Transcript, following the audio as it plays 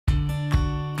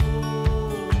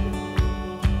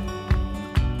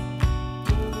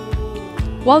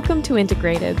Welcome to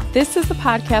Integrated. This is the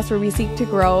podcast where we seek to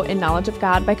grow in knowledge of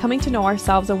God by coming to know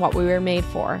ourselves and what we were made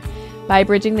for. By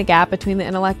bridging the gap between the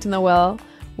intellect and the will,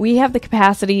 we have the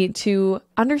capacity to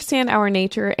understand our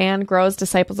nature and grow as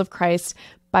disciples of Christ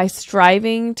by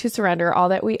striving to surrender all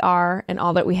that we are and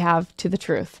all that we have to the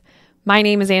truth. My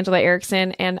name is Angela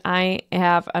Erickson, and I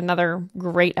have another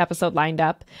great episode lined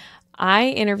up. I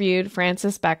interviewed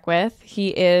Francis Beckwith. He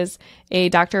is a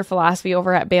doctor of philosophy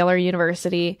over at Baylor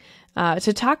University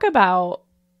to talk about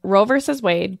Roe versus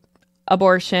Wade,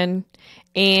 abortion,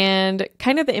 and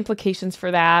kind of the implications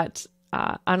for that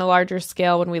on a larger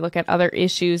scale when we look at other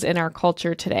issues in our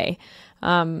culture today.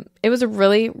 It was a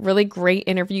really, really great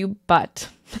interview, but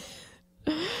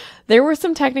there were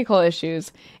some technical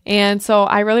issues. And so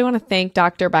I really want to thank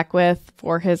Dr. Beckwith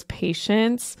for his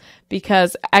patience,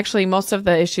 because actually most of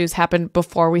the issues happened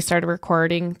before we started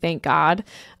recording, thank God.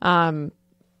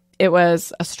 It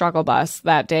was a struggle bus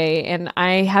that day, and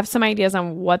I have some ideas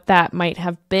on what that might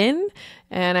have been,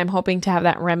 and I'm hoping to have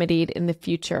that remedied in the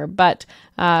future. But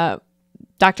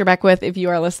Dr. Beckwith, if you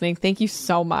are listening, thank you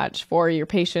so much for your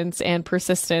patience and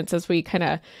persistence as we kind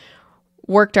of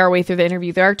worked our way through the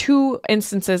interview. There are two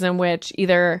instances in which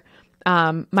either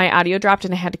my audio dropped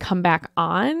and I had to come back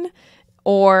on,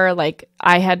 or like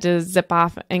I had to zip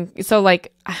off. And so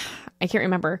like, I can't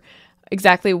remember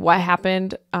exactly what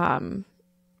happened.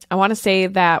 I want to say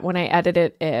that when I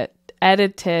edited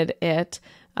it,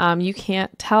 you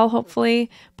can't tell,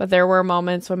 hopefully, but there were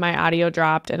moments when my audio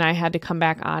dropped and I had to come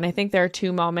back on. I think there are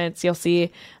two moments you'll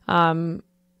see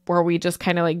where we just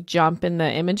kind of like jump in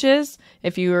the images.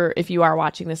 If you are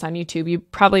watching this on YouTube, you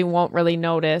probably won't really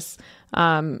notice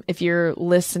if you're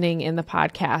listening in the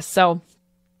podcast. So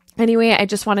anyway, I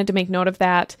just wanted to make note of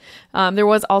that. There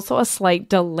was also a slight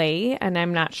delay, and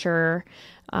I'm not sure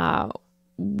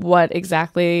what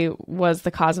exactly was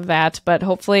the cause of that, but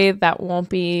hopefully that won't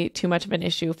be too much of an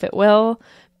issue.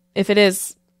 If it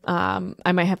is,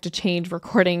 I might have to change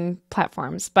recording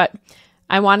platforms, but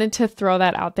I wanted to throw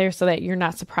that out there so that you're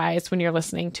not surprised when you're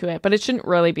listening to it, but it shouldn't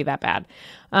really be that bad.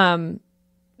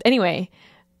 Anyway,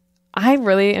 I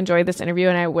really enjoyed this interview,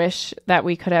 and I wish that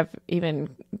we could have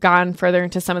even gone further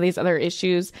into some of these other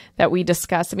issues that we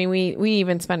discussed. I mean, we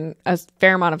even spent a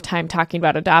fair amount of time talking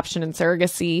about adoption and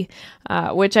surrogacy,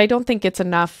 which I don't think gets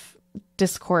enough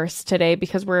discourse today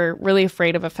because we're really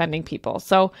afraid of offending people.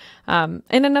 So, and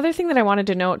another thing that I wanted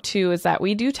to note too is that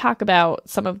we do talk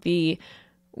about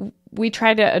we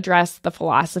try to address the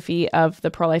philosophy of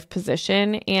the pro-life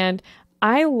position. And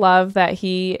I love that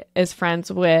he is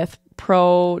friends with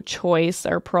pro-choice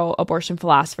or pro-abortion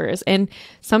philosophers. And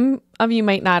some of you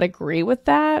might not agree with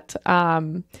that.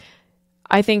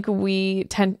 I think we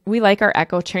like our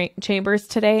echo chambers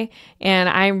today. And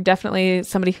I'm definitely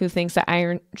somebody who thinks that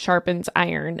iron sharpens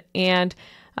iron. And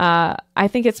I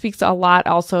think it speaks a lot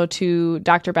also to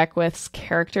Dr. Beckwith's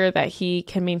character, that he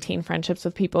can maintain friendships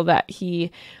with people that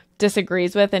he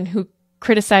disagrees with and who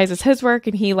criticizes his work,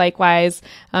 and he likewise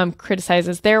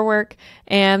criticizes their work,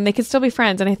 and they can still be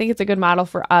friends. And I think it's a good model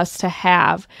for us to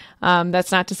have.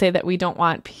 That's not to say that we don't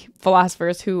want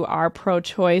philosophers who are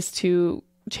pro-choice to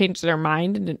change their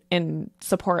mind and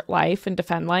support life and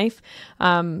defend life.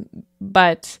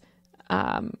 But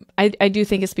I do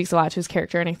think it speaks a lot to his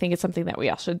character, and I think it's something that we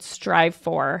all should strive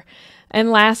for.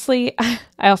 And lastly,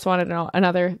 I also wanted to know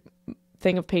another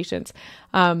thing of patience.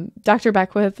 Dr.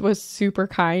 Beckwith was super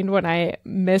kind when I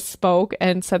misspoke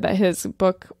and said that his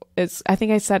book is, I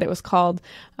think I said it was called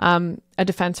A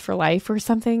Defense for Life or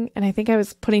something. And I think I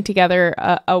was putting together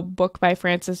a book by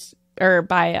Scott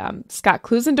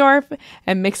Klusendorf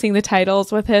and mixing the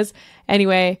titles with his.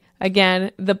 Anyway,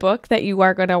 again, the book that you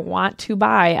are going to want to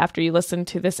buy after you listen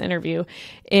to this interview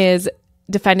is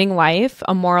Defending Life,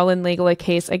 A Moral and Legal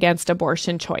Case Against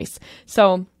Abortion Choice.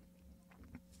 So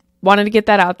wanted to get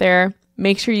that out there.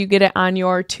 Make sure you get it on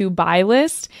your to-buy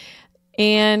list.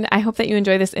 And I hope that you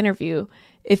enjoy this interview.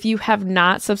 If you have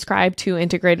not subscribed to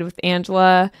Integrated with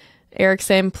Angela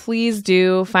Erickson, please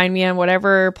do. Find me on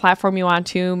whatever platform you want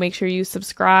to. Make sure you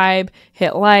subscribe,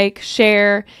 hit like,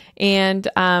 share, and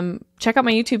check out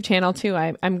my YouTube channel too.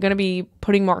 I'm going to be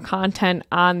putting more content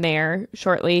on there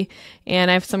shortly,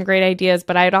 and I have some great ideas,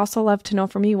 but I'd also love to know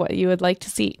from you what you would like to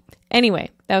see. Anyway,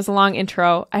 that was a long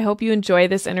intro. I hope you enjoy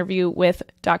this interview with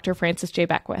Dr. Francis J.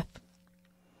 Beckwith.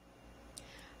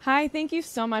 Hi, thank you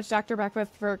so much, Dr. Beckwith,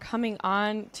 for coming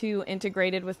on to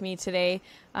Integrated with me today.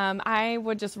 I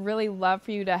would just really love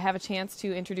for you to have a chance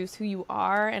to introduce who you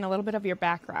are and a little bit of your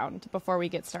background before we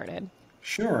get started.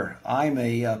 Sure. I'm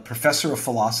a professor of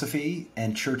philosophy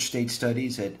and church state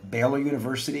studies at Baylor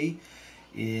University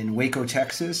in Waco,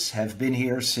 Texas. Have been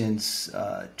here since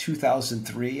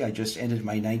 2003. I just ended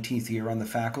my 19th year on the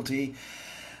faculty.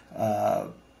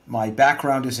 My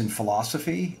background is in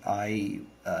philosophy. I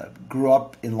grew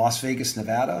up in Las Vegas,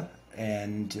 Nevada,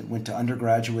 and went to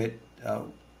undergraduate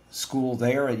school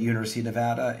there at University of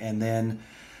Nevada, and then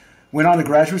went on to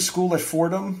graduate school at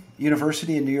Fordham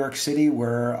University in New York City,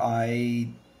 where I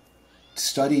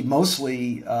studied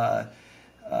mostly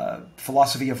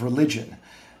philosophy of religion.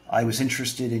 I was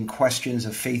interested in questions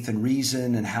of faith and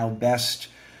reason and how best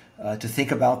to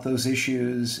think about those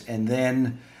issues. And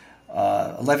then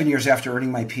 11 years after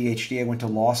earning my PhD, I went to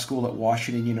law school at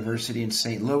Washington University in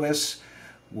St. Louis,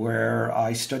 where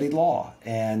I studied law.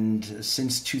 And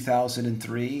since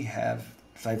 2003 have,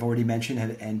 as I've already mentioned,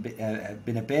 have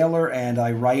been at Baylor, and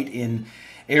I write in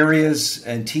areas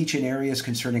and teach in areas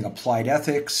concerning applied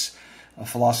ethics,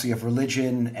 philosophy of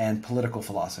religion, and political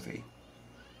philosophy.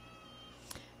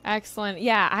 Excellent.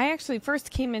 Yeah, I actually first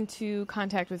came into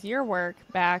contact with your work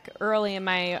back early in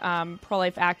my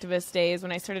pro-life activist days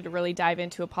when I started to really dive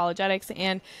into apologetics.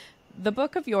 And the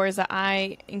book of yours that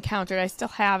I encountered, I still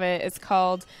have it, it's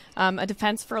called A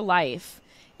Defense for Life.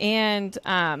 And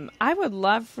I would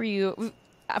love for you,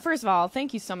 first of all,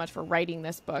 thank you so much for writing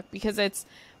this book, because it's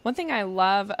one thing I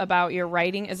love about your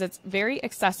writing is it's very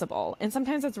accessible. And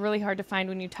sometimes it's really hard to find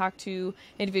when you talk to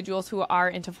individuals who are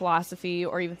into philosophy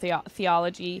or even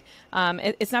theology.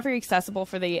 It's not very accessible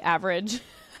for the average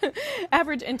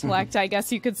intellect, I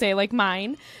guess you could say, like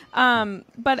mine.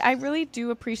 But I really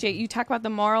do appreciate you talk about the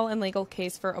moral and legal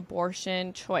case for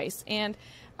abortion choice. And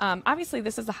obviously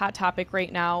this is a hot topic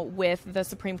right now with the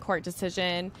Supreme Court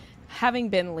decision having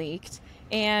been leaked.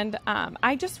 And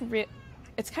I just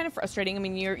it's kind of frustrating. I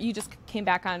mean, you just came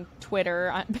back on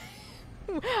Twitter. I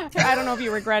don't know if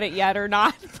you regret it yet or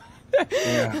not.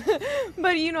 Yeah.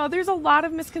 But, there's a lot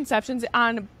of misconceptions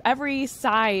on every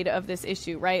side of this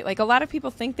issue, right? Like, a lot of people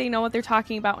think they know what they're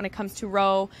talking about when it comes to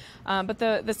Roe. But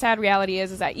the sad reality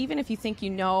is that even if you think you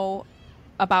know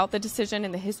about the decision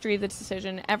and the history of the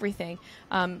decision, everything,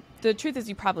 the truth is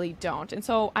you probably don't. And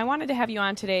so I wanted to have you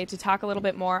on today to talk a little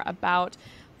bit more about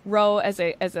Roe as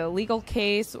a legal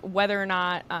case, whether or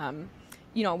not,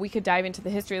 we could dive into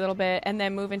the history a little bit and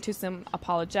then move into some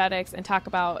apologetics and talk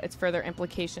about its further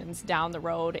implications down the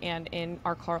road and in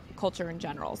our culture in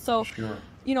general. So, Sure.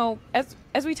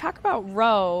 As we talk about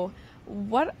Roe,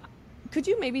 could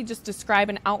you maybe just describe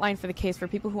an outline for the case for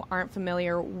people who aren't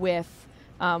familiar with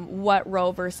what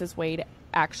Roe versus Wade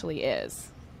actually is?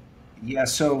 Yeah,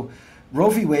 so Roe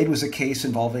v. Wade was a case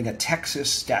involving a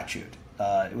Texas statute.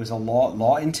 It was a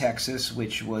law in Texas,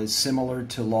 which was similar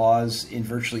to laws in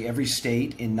virtually every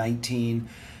state in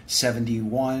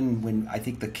 1971. When I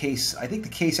think the case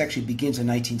actually begins in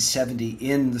 1970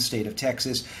 in the state of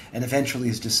Texas, and eventually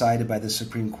is decided by the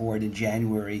Supreme Court in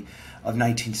January of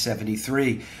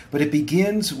 1973. But it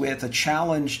begins with a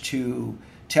challenge to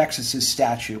Texas's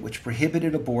statute, which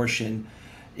prohibited abortion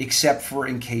except for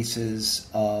in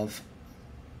cases of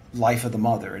life of the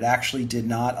mother. It actually did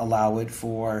not allow it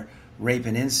for rape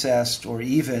and incest, or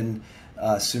even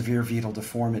severe fetal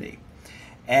deformity.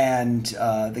 And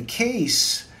the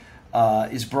case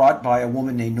is brought by a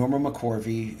woman named Norma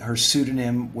McCorvey. Her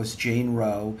pseudonym was Jane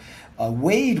Roe.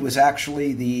 Wade was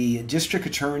actually the district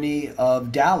attorney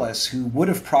of Dallas who would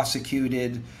have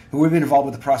been involved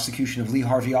with the prosecution of Lee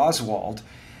Harvey Oswald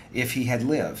if he had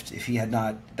lived. If he had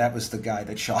not, that was the guy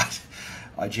that shot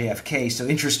JFK. So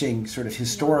interesting sort of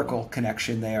historical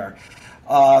connection there.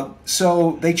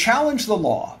 So they challenged the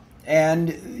law,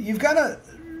 and you've got to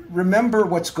remember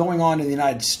what's going on in the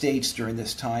United States during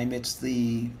this time. It's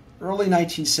the early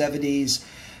 1970s.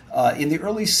 In the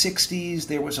early 60s,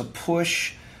 there was a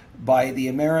push by the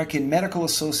American Medical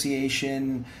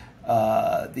Association,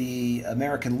 the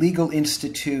American Legal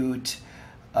Institute,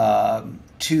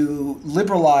 to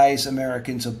liberalize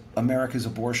America's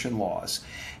abortion laws.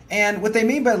 And what they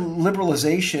mean by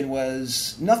liberalization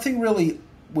was nothing really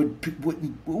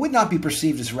would not be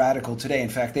perceived as radical today. In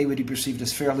fact, they would be perceived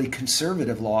as fairly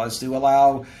conservative laws to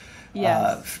allow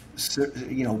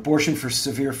abortion for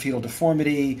severe fetal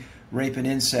deformity, rape and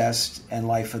incest, and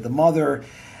life of the mother.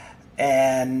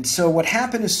 And so what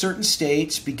happened is certain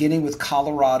states, beginning with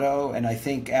Colorado, and I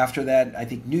think after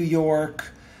that, New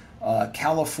York,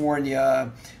 California,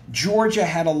 Georgia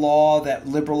had a law that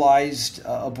liberalized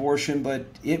abortion, but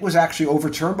it was actually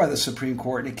overturned by the Supreme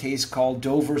Court in a case called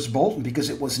Doe versus Bolton because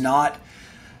it was not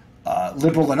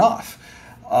liberal enough.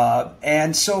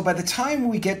 And so by the time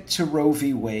we get to Roe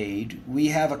v. Wade, we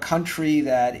have a country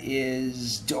that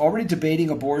is already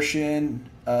debating abortion,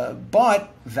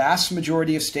 but vast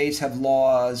majority of states have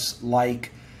laws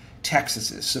like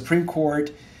Texas's. Supreme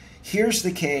Court here's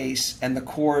the case, and the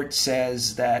court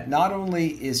says that not only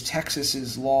is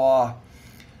Texas's law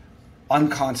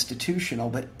unconstitutional,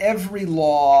 but every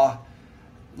law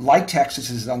like Texas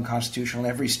is unconstitutional in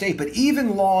every state, but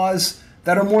even laws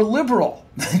that are more liberal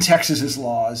than Texas's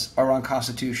laws are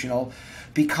unconstitutional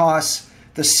because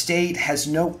the state has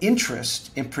no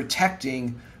interest in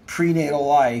protecting prenatal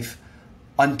life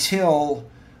until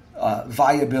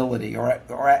viability or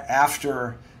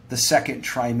after the second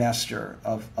trimester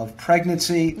of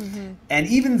pregnancy. Mm-hmm. And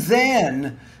even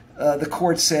then, the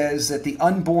court says that the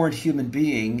unborn human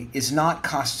being is not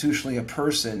constitutionally a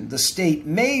person. The state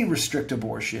may restrict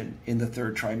abortion in the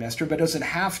third trimester, but doesn't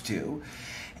have to.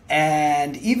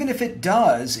 And even if it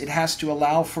does, it has to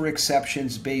allow for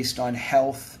exceptions based on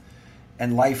health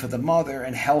and life of the mother,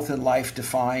 and health and life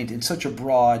defined in such a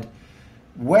broad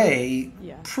way,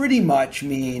 pretty much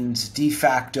means de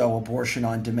facto abortion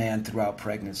on demand throughout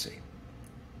pregnancy.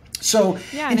 So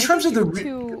in terms of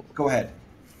the... Go ahead.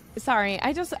 Sorry,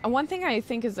 one thing I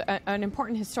think is an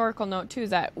important historical note too is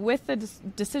that with the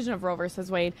decision of Roe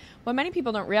versus Wade, what many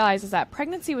people don't realize is that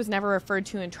pregnancy was never referred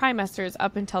to in trimesters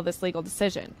up until this legal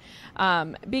decision,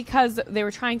 because they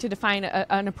were trying to define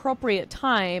an appropriate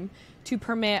time to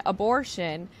permit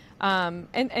abortion.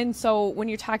 And so when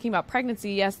you're talking about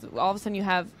pregnancy, yes, all of a sudden you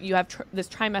have this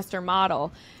trimester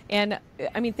model. And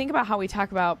I mean, think about how we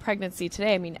talk about pregnancy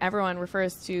today. I mean, everyone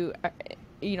refers to,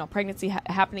 pregnancy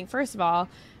happening first of all.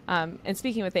 And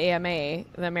speaking with the AMA,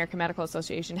 the American Medical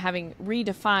Association, having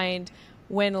redefined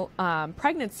when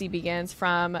pregnancy begins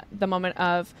from the moment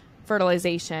of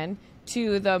fertilization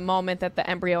to the moment that the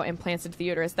embryo implants into the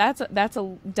uterus. That's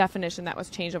a definition that was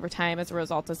changed over time as a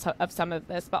result of some of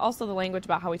this, but also the language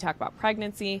about how we talk about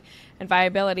pregnancy and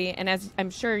viability. And as I'm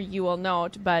sure you will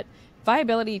note, but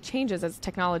viability changes as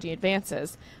technology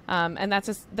advances, and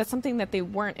that's something that they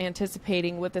weren't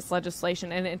anticipating with this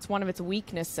legislation, and it's one of its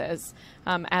weaknesses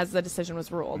as the decision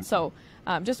was ruled. So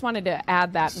just wanted to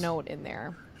add that note in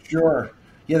there. Sure.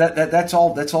 Yeah, that's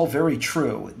all very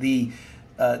true. The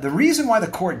reason why the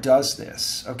court does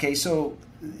this, okay, so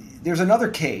there's another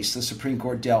case the Supreme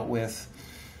Court dealt with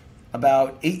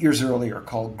about 8 years earlier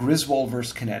called Griswold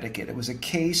versus Connecticut. It was a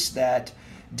case that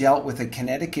dealt with a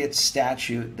Connecticut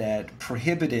statute that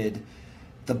prohibited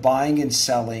the buying and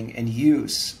selling and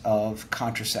use of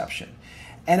contraception.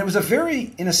 And it was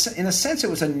in a sense, it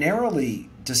was a narrowly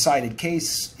decided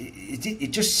case.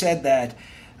 It just said that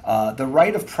the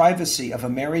right of privacy of a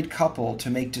married couple to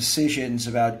make decisions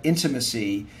about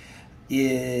intimacy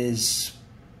is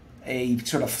a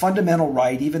sort of fundamental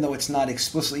right, even though it's not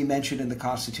explicitly mentioned in the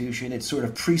Constitution. It's sort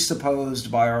of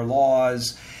presupposed by our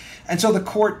laws. And so the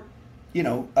court,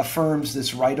 affirms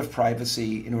this right of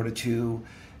privacy in order to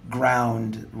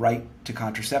ground right to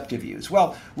contraceptive use.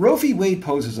 Well, Roe v. Wade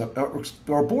poses,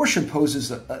 or abortion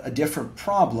poses a different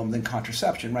problem than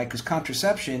contraception, right? Because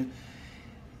contraception,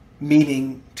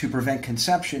 meaning to prevent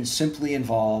conception, simply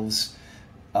involves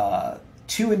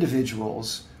two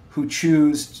individuals who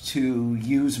choose to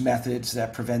use methods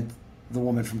that prevent the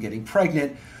woman from getting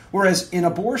pregnant. Whereas in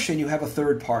abortion, you have a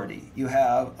third party. You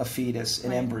have a fetus,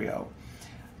 an embryo.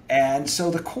 And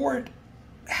so the court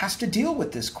has to deal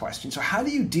with this question. So how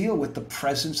do you deal with the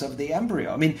presence of the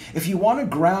embryo? I mean, if you want to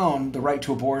ground the right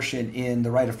to abortion in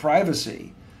the right of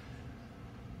privacy,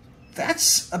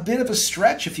 that's a bit of a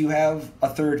stretch if you have a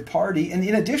third party. And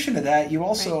in addition to that, you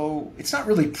also, it's not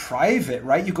really private,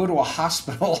 right? You go to a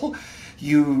hospital,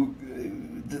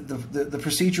 the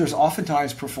procedure is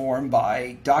oftentimes performed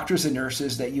by doctors and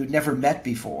nurses that you'd never met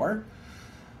before.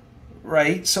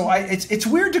 Right, so it's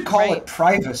weird to call it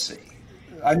privacy.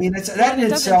 I mean, that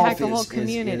in itself impact the whole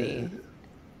community.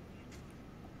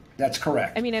 That's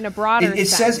correct. I mean, in a broader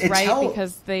sense, right?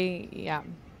 Because it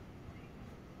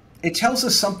tells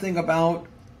us something about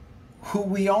who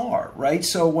we are, right?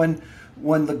 So when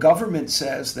the government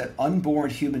says that unborn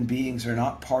human beings are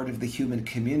not part of the human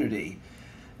community,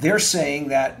 they're saying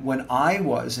that when I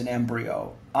was an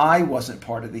embryo, I wasn't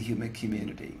part of the human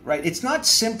community, right? It's not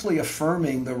simply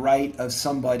affirming the right of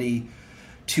somebody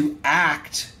to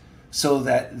act so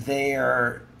that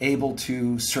they're able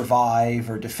to survive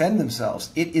or defend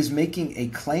themselves. It is making a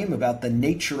claim about the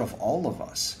nature of all of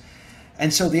us.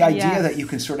 And so the idea that you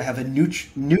can sort of have a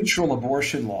neutral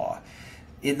abortion law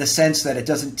in the sense that it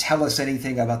doesn't tell us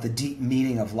anything about the deep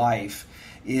meaning of life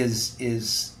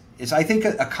is I think,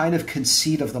 a kind of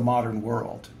conceit of the modern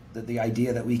world. That the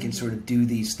idea that we can sort of do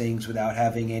these things without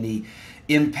having any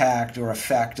impact or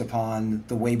effect upon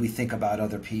the way we think about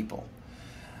other people.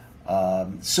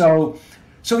 So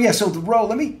the Roe.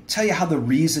 Let me tell you how the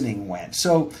reasoning went.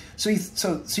 So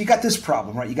you got this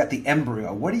problem, right? You got the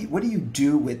embryo. What do you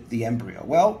do with the embryo?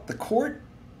 Well, the court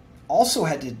also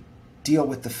had to deal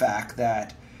with the fact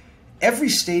that every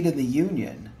state in the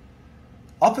Union,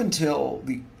 up until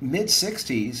the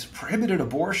mid-60s, prohibited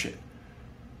abortion.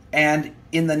 And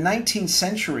in the 19th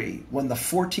century, when the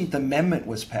 14th Amendment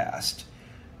was passed,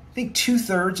 I think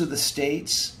 2/3 of the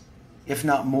states, if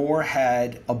not more,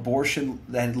 had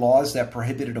laws that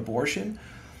prohibited abortion.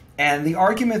 And the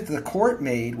argument the court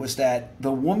made was that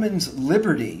the woman's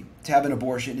liberty to have an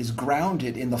abortion is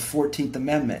grounded in the 14th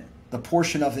Amendment, the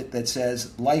portion of it that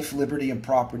says life, liberty, and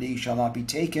property shall not be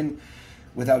taken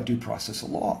without due process of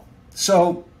law.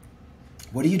 So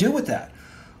what do you do with that?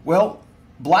 Well,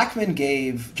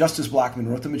 Justice Blackmun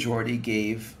wrote the majority,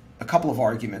 gave a couple of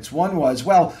arguments. One was,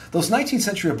 well, those 19th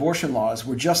century abortion laws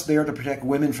were just there to protect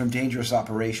women from dangerous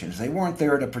operations. They weren't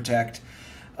there to protect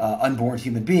unborn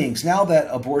human beings. Now that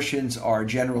abortions are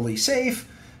generally safe,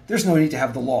 there's no need to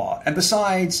have the law. And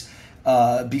besides,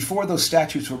 before those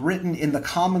statutes were written, in the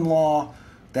common law,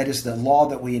 that is the law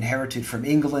that we inherited from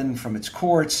England, from its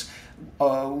courts,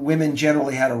 women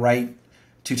generally had a right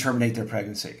to terminate their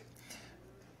pregnancy.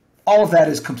 All of that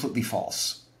is completely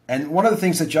false. And one of the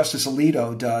things that Justice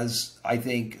Alito does, I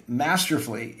think,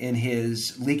 masterfully in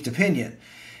his leaked opinion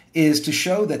is to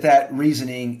show that that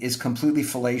reasoning is completely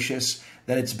fallacious,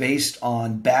 that it's based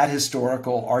on bad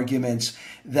historical arguments,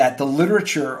 that the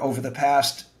literature over the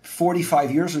past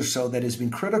 45 years or so that has been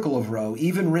critical of Roe,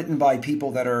 even written by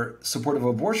people that are supportive of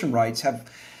abortion rights,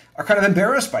 are kind of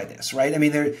embarrassed by this, right? I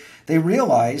mean, they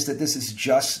realize that this is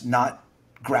just not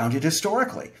grounded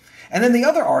historically. And then the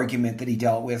other argument that he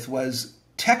dealt with was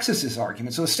Texas's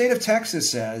argument. So the state of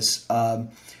Texas says,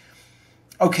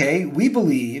 okay, we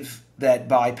believe that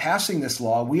by passing this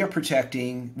law, we are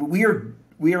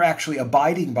actually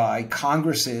abiding by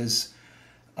Congress's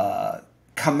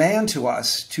command to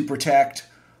us to protect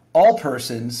all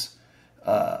persons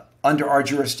under our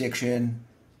jurisdiction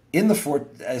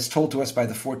as told to us by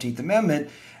the 14th Amendment.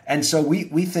 And so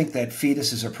we think that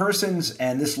fetuses are persons,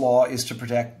 and this law is to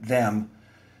protect them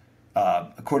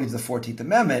according to the 14th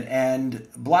Amendment. And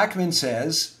Blackmun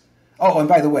says, oh, and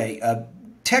by the way,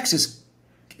 Texas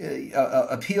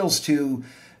appeals to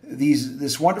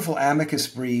this wonderful amicus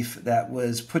brief that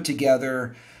was put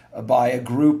together by a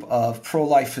group of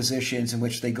pro-life physicians in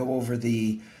which they go over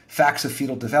the facts of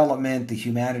fetal development, the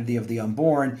humanity of the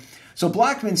unborn. So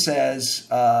Blackmun says,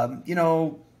 I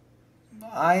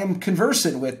am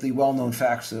conversant with the well-known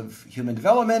facts of human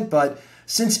development, but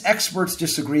since experts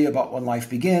disagree about when life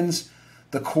begins,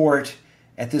 the court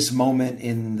at this moment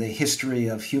in the history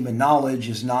of human knowledge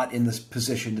is not in this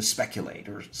position to speculate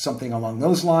or something along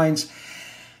those lines.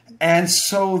 And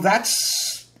so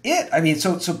that's it. I mean,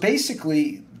 so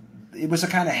basically it was a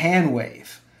kind of hand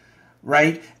wave,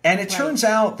 right? And it turns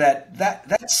out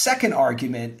that second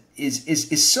argument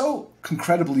is so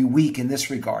incredibly weak in this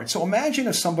regard. So imagine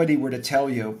if somebody were to tell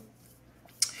you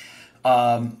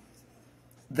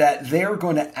that they're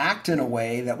going to act in a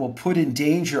way that will put in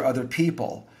danger other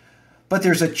people, but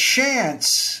there's a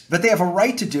chance, but they have a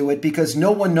right to do it because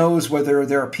no one knows whether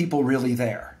there are people really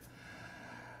there.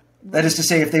 That is to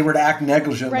say, if they were to act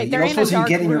negligently, right, you don't suppose you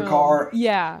get in your car.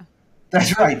 Yeah.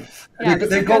 That's right. Yeah,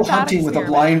 they go hunting with a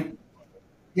blind,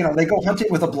 they go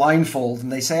hunting with a blindfold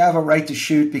and they say, I have a right to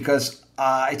shoot because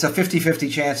it's a 50-50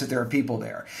 chance that there are people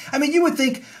there. I mean, you would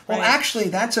think, well,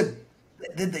 actually,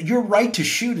 your right to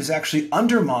shoot is actually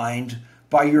undermined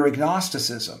by your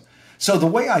agnosticism. So the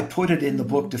way I put it in the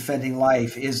book Defending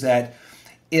Life is that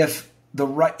if the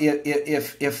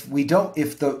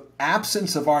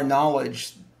absence of our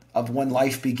knowledge of when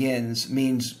life begins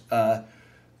means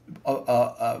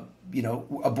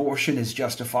abortion is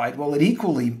justified, well,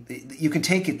 you can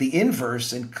take it the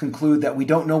inverse and conclude that we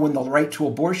don't know when the right to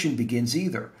abortion begins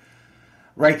either,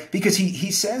 right? Because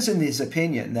he says in his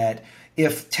opinion that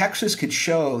if Texas could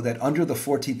show that under the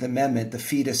 14th Amendment the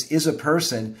fetus is a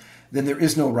person, then there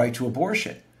is no right to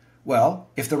abortion. Well,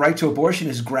 if the right to abortion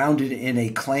is grounded in a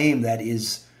claim that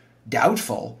is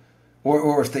doubtful,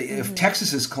 or if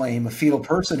Texas's claim of fetal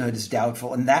personhood is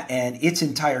doubtful, and its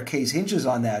entire case hinges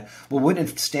on that, well,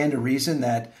 wouldn't it stand to reason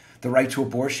that the right to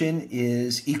abortion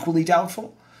is equally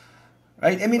doubtful?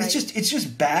 Right? I mean, it's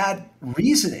just bad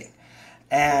reasoning,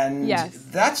 and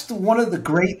that's one of the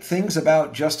great things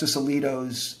about Justice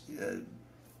Alito's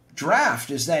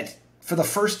draft is that for the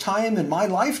first time in my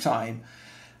lifetime,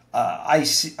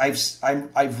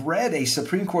 I've read a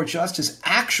Supreme Court justice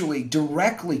actually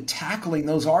directly tackling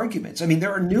those arguments. I mean,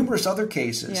 there are numerous other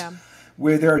cases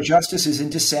where there are justices in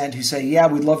dissent who say, yeah,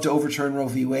 we'd love to overturn Roe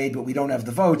v. Wade, but we don't have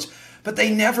the votes. But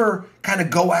they never kind of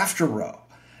go after Roe.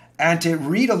 And to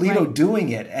read Alito doing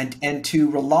it and to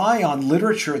rely on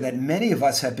literature that many of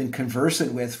us have been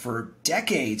conversant with for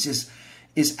decades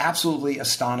is absolutely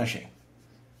astonishing.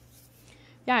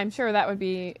 Yeah, I'm sure that would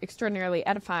be extraordinarily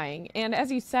edifying. And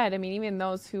as you said, I mean, even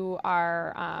those who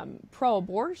are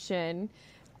pro-abortion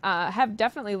have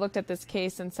definitely looked at this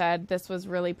case and said this was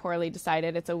really poorly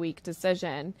decided. It's a weak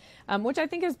decision, which I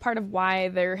think is part of why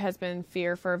there has been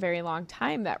fear for a very long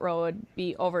time that Roe would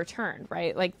be overturned,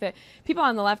 right? Like the people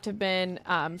on the left have been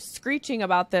screeching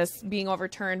about this being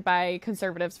overturned by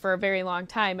conservatives for a very long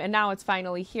time. And now it's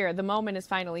finally here. The moment is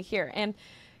finally here. And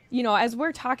you know, as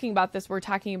we're talking about this, we're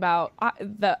talking about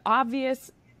the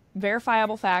obvious,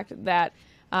 verifiable fact that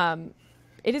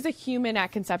it is a human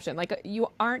at conception. Like you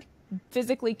aren't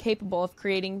physically capable of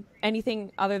creating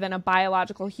anything other than a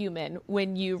biological human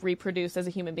when you reproduce as a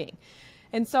human being.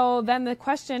 And so then the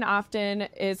question often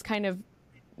is kind of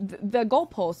the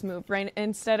goalposts move, right?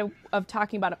 Instead of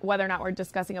talking about whether or not we're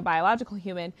discussing a biological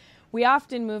human, we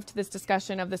often move to this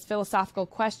discussion of this philosophical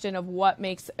question of what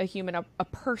makes a human a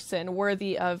person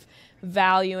worthy of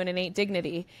value and innate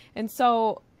dignity. And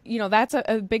so, you know, that's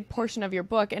a big portion of your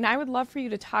book. And I would love for you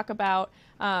to talk about,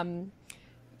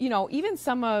 you know, even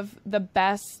some of the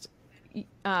best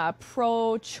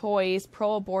pro-choice,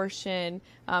 pro-abortion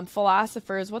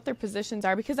philosophers, what their positions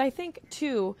are, because I think,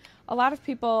 too, a lot of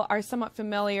people are somewhat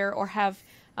familiar or have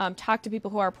talked to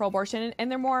people who are pro-abortion, and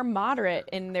they're more moderate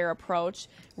in their approach,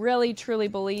 really, truly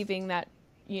believing that,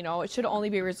 you know, it should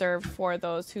only be reserved for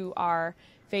those who are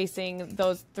facing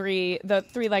the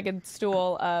three-legged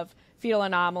stool of fetal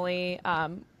anomaly,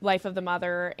 life of the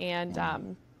mother, and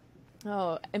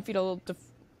fetal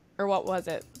or what was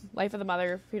it? Life of the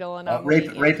mother, fetal anomaly,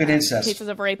 rape and incest. Cases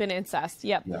of rape and incest.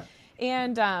 Yep. Yeah.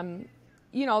 And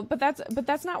you know, but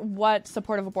that's not what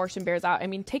supportive abortion bears out. I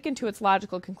mean, taken to its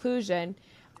logical conclusion,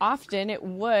 often it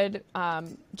would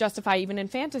justify even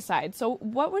infanticide. So,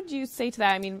 what would you say to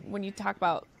that? I mean, when you talk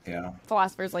about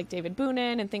philosophers like David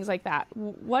Boonin and things like that,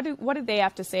 what do they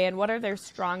have to say, and what are their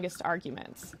strongest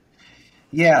arguments?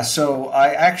 Yeah, so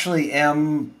I actually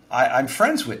I'm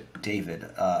friends with David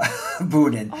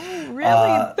Boonin. Oh,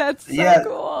 really? That's so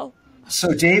cool.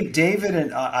 So David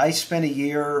and I spent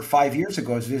 5 years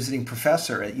ago as visiting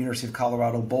professor at University of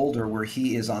Colorado Boulder, where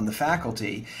he is on the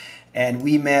faculty, and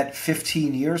we met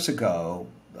 15 years ago.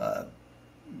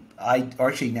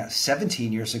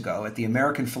 17 years ago at the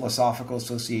American Philosophical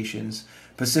Association's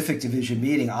Pacific Division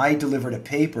meeting. I delivered a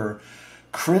paper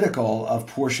critical of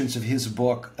portions of his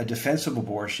book, A Defense of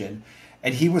Abortion,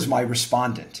 and he was my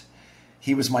respondent.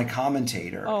 He was my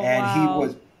commentator. Oh, and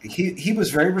wow. he was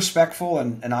very respectful,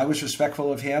 and I was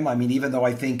respectful of him. I mean, even though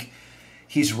I think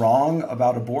he's wrong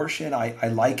about abortion, I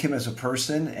like him as a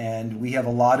person, and we have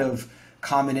a lot of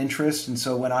common interests. And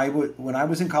so when I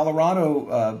was in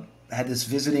Colorado, had this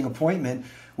visiting appointment,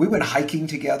 we went hiking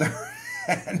together.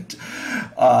 And,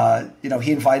 you know,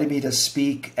 he invited me to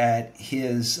speak at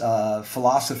his social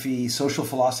philosophy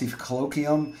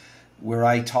colloquium, where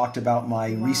I talked about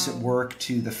my recent work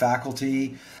to the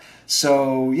faculty.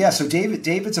 So, so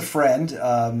David's a friend,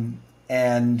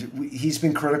 and he's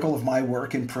been critical of my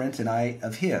work in print and I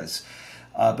of his.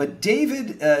 But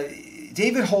David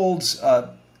holds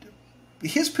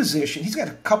his position. He's got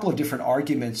a couple of different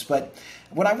arguments, but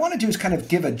what I want to do is kind of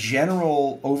give a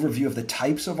general overview of the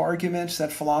types of arguments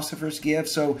that philosophers give.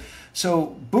 So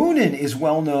Boonin is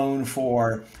well known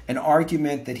for an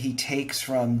argument that he takes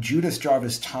from Judith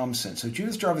Jarvis Thomson. So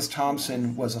Judith Jarvis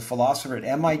Thomson was a philosopher at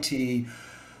MIT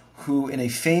who, in a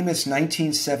famous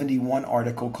 1971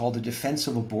 article called A Defense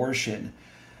of Abortion,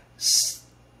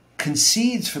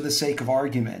 concedes for the sake of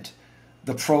argument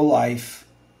the pro-life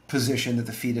position that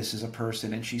the fetus is a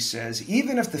person. And she says,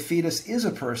 even if the fetus is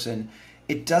a person,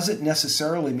 it doesn't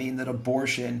necessarily mean that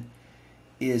abortion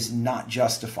is not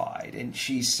justified. And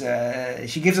she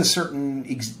gives us certain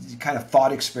kind of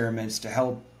thought experiments to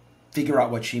help figure out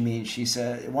what she means. She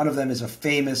said one of them is a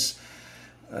famous,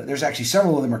 there's actually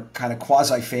several of them are kind of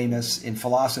quasi-famous in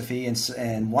philosophy,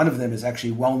 and one of them is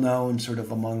actually well-known sort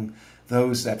of among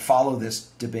those that follow this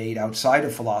debate outside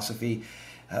of philosophy.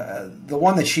 The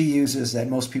one that she uses that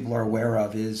most people are aware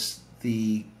of is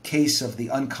the case of the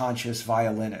unconscious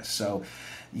violinist. So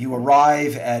you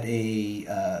arrive at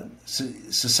a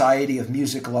Society of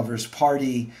Music Lovers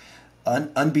party.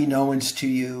 Unbeknownst to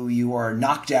you, you are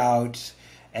knocked out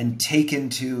and taken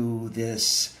to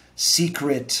this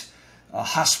secret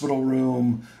hospital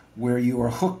room where you are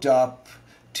hooked up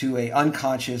to a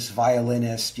unconscious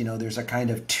violinist. You know, there's a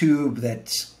kind of tube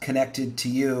that's connected to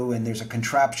you, and there's a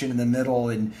contraption in the middle,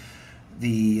 and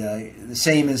the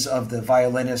same as of the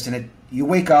violinist. And you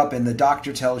wake up, and the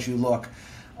doctor tells you, look,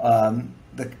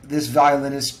 this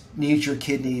violinist needs your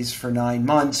kidneys for 9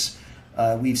 months,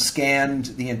 We've scanned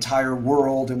the entire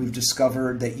world, and we've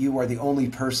discovered that you are the only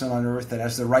person on earth that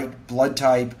has the right blood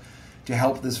type to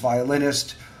help this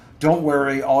violinist. Don't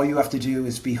worry, all you have to do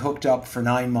is be hooked up for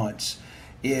 9 months.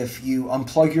 If you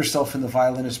unplug yourself from the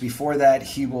violinist before that,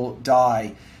 he will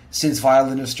die. Since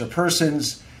violinists are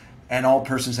persons, and all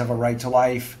persons have a right to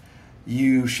life,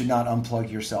 you should not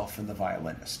unplug yourself from the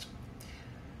violinist.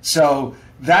 So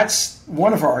that's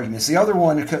one of our arguments. The other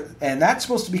one, and that's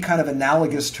supposed to be kind of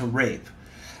analogous to rape.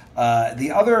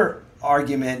 The other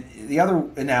argument, the other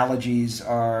analogies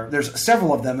are, there's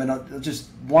several of them, and just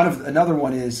another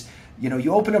one is,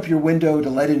 you open up your window to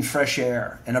let in fresh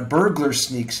air, and a burglar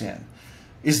sneaks in.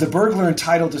 Is the burglar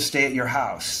entitled to stay at your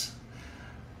house?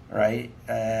 Right?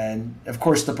 And of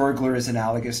course, the burglar is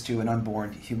analogous to an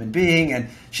unborn human being. And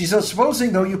she's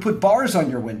supposing, though, you put bars on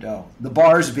your window, the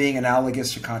bars being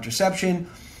analogous to contraception.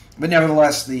 But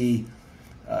nevertheless, the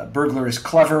burglar is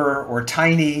clever or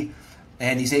tiny,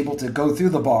 and he's able to go through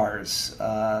the bars.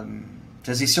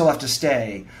 Does he still have to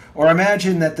stay? Or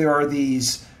imagine that there are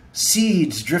these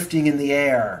seeds drifting in the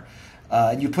air.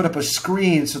 And you put up a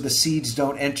screen so the seeds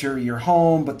don't enter your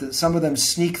home, but some of them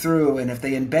sneak through, and if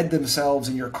they embed themselves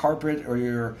in your carpet or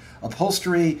your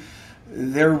upholstery,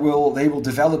 they will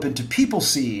develop into people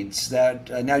seeds. That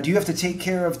now, do you have to take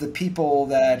care of the people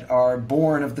that are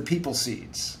born of the people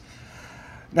seeds?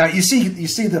 Now you see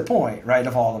the point, right,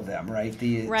 of all of them, right?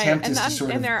 The attempt is to sort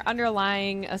of, and their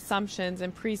underlying assumptions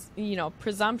and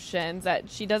presumptions that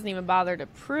she doesn't even bother to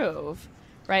prove.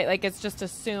 Right, like it's just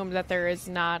assumed that there is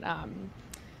not,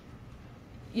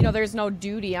 there's no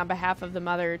duty on behalf of the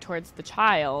mother towards the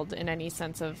child in any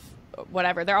sense of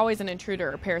whatever. They're always an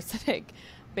intruder or parasitic,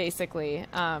 basically,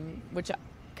 which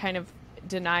kind of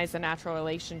denies the natural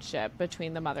relationship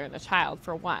between the mother and the child,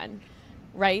 for one,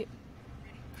 right?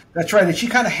 That's right, and she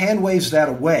kind of hand waves that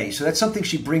away. So that's something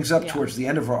she brings up towards the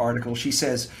end of her article. She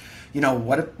says,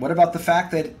 what about the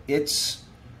fact that this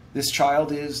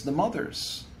child is the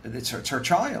mother's? It's her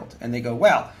child. And they go,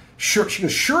 well, sure. She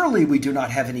goes, surely we do not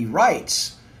have any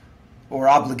rights or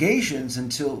obligations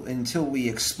until we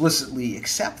explicitly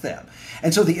accept them.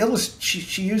 And so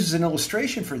she uses an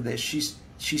illustration for this.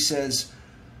 She says,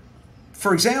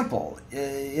 for example,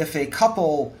 if a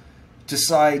couple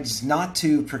decides not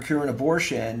to procure an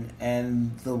abortion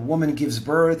and the woman gives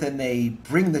birth and they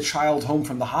bring the child home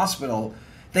from the hospital,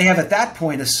 they have at that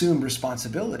point assumed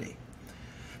responsibility.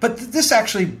 But this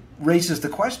actually raises the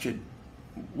question,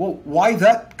 well, why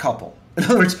that couple? In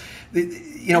other words,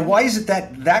 why is it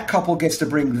that couple gets to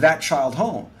bring that child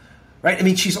home, right? I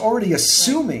mean, she's already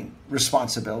assuming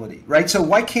responsibility, right? So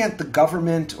why can't the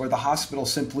government or the hospital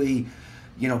simply,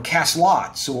 cast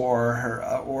lots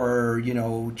or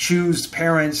choose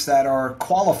parents that are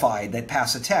qualified, that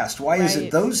pass a test? Why is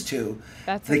it those two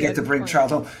that get to bring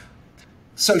child home?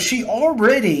 So she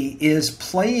already is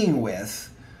playing with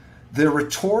the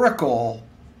rhetorical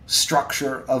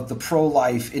structure of the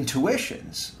pro-life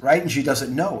intuitions, right? And she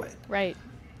doesn't know it.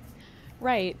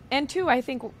 Right. And two, I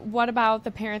think, what about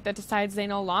the parent that decides they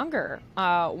no longer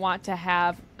want to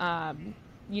have,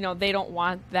 they don't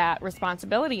want that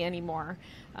responsibility anymore?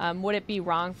 Would it be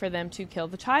wrong for them to kill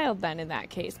the child then in that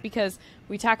case? Because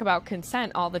we talk about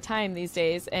consent all the time these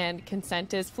days, and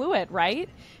consent is fluid, right?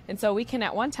 And so we can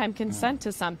at one time consent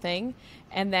to something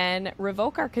and then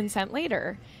revoke our consent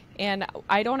later. And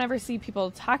I don't ever see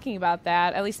people talking about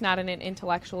that, at least not in an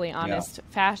intellectually honest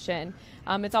fashion.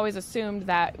 It's always assumed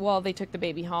that, well, they took the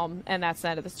baby home and that's the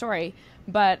end of the story.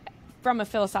 But from a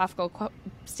philosophical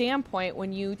standpoint,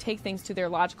 when you take things to their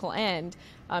logical end,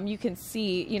 you can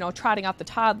see, trotting out the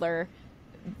toddler,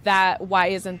 that why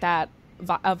isn't that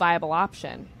a viable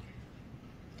option?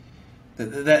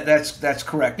 That's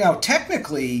correct. Now,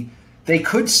 technically, they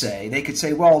could say,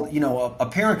 well, a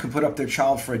parent could put up their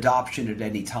child for adoption at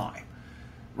any time,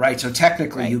 right? So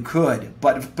technically you could,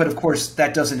 but of course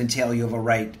that doesn't entail you have a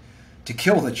right to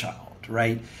kill the child,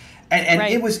 right? And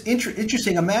it was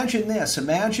interesting. Imagine this.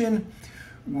 Imagine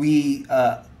we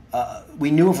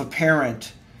knew of a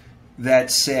parent that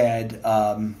said,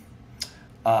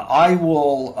 I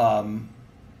will,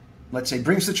 let's say,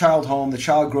 brings the child home. The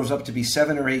child grows up to be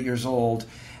 7 or 8 years old,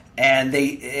 and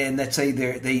let's say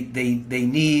they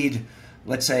need,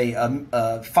 let's say,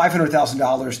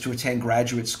 $500,000 to attend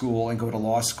graduate school and go to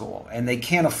law school, and they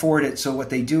can't afford it. So what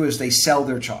they do is they sell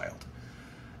their child,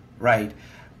 right?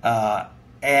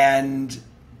 And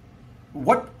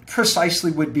what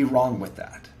precisely would be wrong with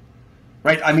that,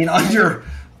 right? I mean, under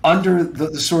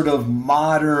the sort of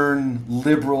modern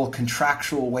liberal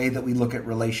contractual way that we look at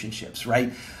relationships,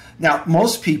 right? Now,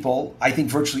 most people, I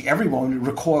think virtually everyone, would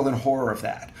recoil in horror of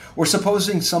that. Or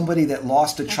supposing somebody that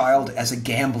lost a child as a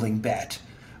gambling bet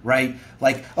right?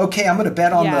 Like, okay, I'm going to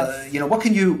bet on Yes.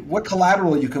 what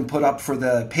collateral you can put up for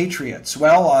the Patriots?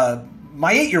 Well,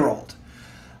 my 8-year-old,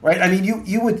 right? I mean,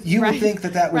 you would Right. think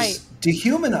that Right. was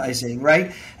dehumanizing,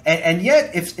 right? And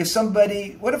yet, if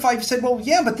somebody, what if I said, well,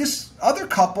 yeah, but this other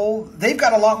couple, they've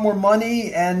got a lot more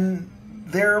money and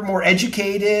they're more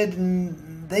educated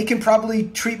and they can probably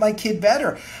treat my kid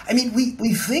better. I mean,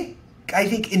 we think, I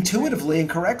think intuitively and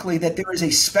correctly, that there is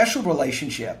a special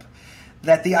relationship,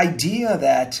 that the idea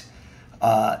that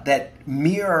that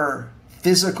mere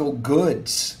physical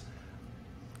goods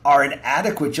are an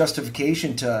adequate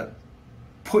justification to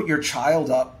put your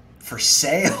child up for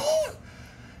sale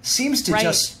seems to Right.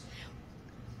 just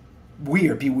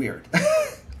be weird.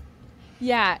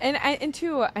 Yeah, and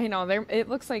two, I know it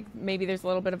looks like maybe there's a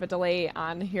little bit of a delay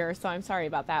on here, so I'm sorry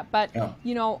about that. But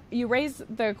Yeah. you raise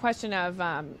the question of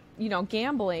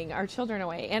gambling our children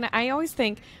away, and I always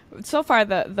think so far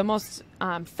the most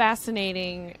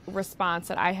fascinating response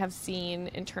that I have seen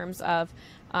in terms of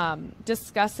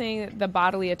discussing the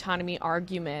bodily autonomy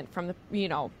argument from the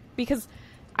because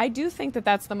I do think that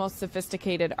that's the most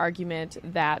sophisticated argument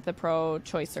that the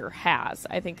pro-choicer has.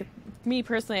 I think, me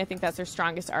personally, I think that's their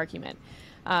strongest argument,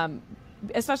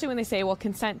 especially when they say, well,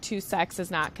 consent to sex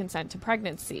is not consent to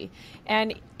pregnancy.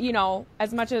 And,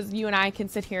 as much as you and I can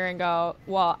sit here and go,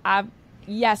 well,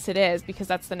 yes, it is, because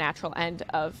that's the natural end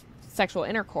of sexual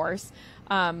intercourse.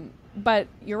 But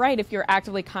you're right, if you're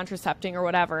actively contracepting or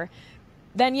whatever,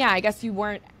 then yeah, I guess you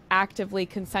weren't actively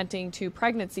consenting to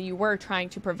pregnancy, you were trying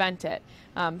to prevent it.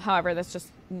 However, that's just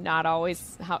not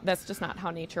how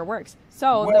nature works.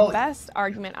 So the best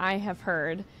argument I have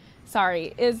heard,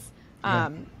 is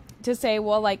to say,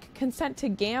 well, like, consent to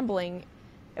gambling.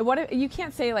 What if, you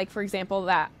can't say, like, for example,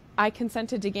 that I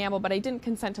consented to gamble, but I didn't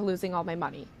consent to losing all my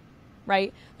money,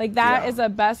 right? Like, that is the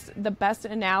best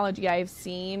analogy I've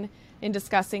seen in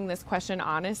discussing this question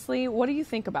honestly. What do you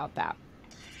think about that?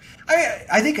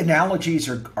 I think analogies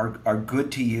are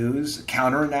good to use,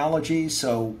 counter analogies.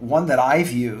 So one that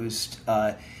I've used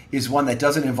is one that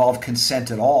doesn't involve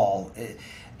consent at all.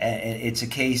 It's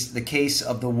the case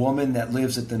of the woman that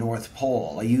lives at the North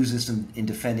Pole. I use this in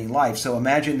defending life. So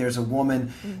imagine there's a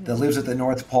woman that lives at the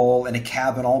North Pole in a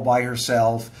cabin all by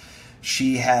herself.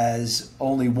 She has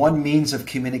only one means of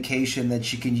communication that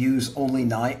she can use only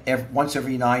once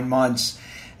every 9 months.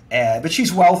 But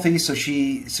she's wealthy, so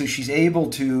she's able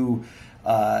to,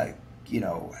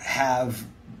 have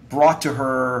brought to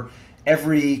her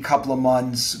every couple of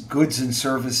months goods and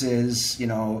services.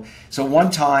 So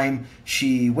one time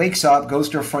she wakes up, goes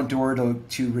to her front door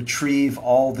to retrieve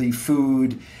all the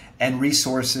food and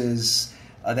resources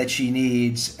that she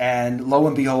needs, and lo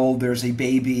and behold, there's a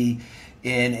baby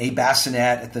in a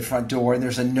bassinet at the front door, and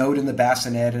there's a note in the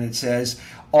bassinet, and it says,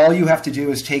 all you have to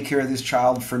do is take care of this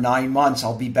child for 9 months.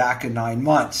 I'll be back in 9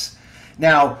 months.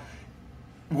 Now,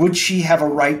 would she have a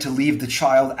right to leave the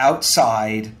child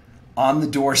outside on the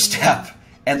doorstep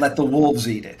and let the wolves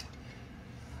eat it?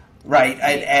 Right.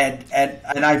 And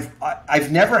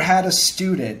I've never had a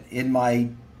student in my,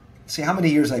 see how many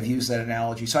years I've used that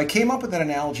analogy. So I came up with that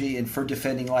analogy for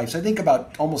defending life. So I think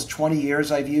about almost 20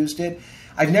 years I've used it.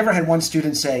 I've never had one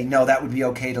student say, no, that would be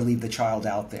okay to leave the child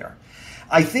out there.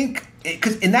 I think,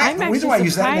 because the reason why I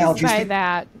use that analogy is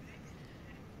that.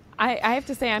 I have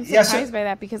to say I'm surprised by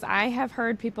that, because I have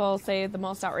heard people say the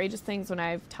most outrageous things when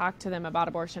I've talked to them about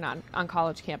abortion on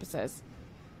college campuses.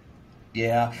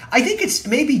 Yeah, I think it's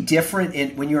maybe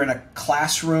different when you're in a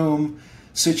classroom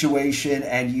situation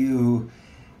and you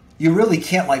really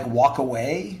can't like walk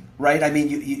away, right? I mean,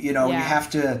 you have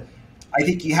to. I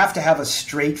think you have to have a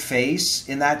straight face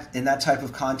in that type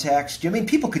of context. I mean,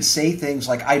 people could say things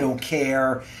like "I don't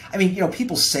care." I mean,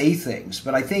 people say things,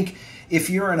 but I think if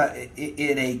you're in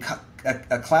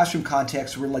a classroom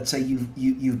context where, let's say,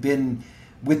 you've been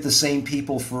with the same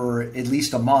people for at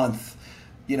least a month,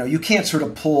 you can't sort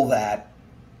of pull that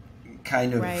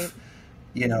kind of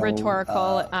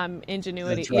rhetorical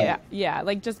ingenuity. Right. Yeah,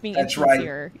 like just being that's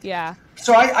insincere. Right. Yeah.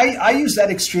 So I use that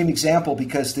extreme example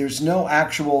because there's no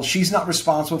she's not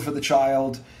responsible for the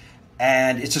child,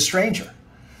 and it's a stranger,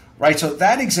 right? So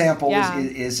that example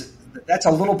is that's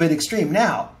a little bit extreme.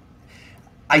 Now,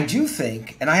 I do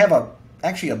think, and I have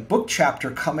actually a book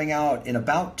chapter coming out in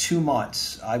about 2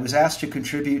 months. I was asked to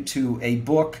contribute to a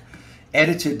book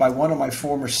edited by one of my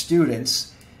former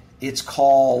students. It's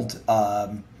called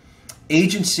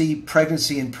Agency,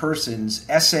 Pregnancy, and Persons,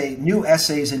 New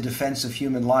Essays in Defense of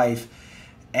Human Life.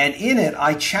 And in it,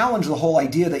 I challenge the whole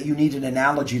idea that you need an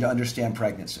analogy to understand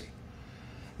pregnancy.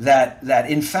 That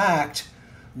in fact,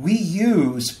 we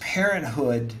use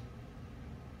parenthood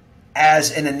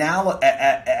as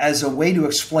a way to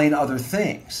explain other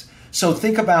things. So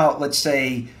think about, let's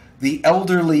say, the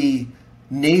elderly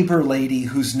neighbor lady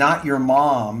who's not your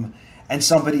mom, and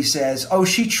somebody says, "Oh,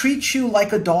 she treats you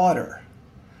like a daughter,"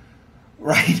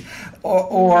 right?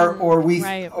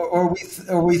 Right.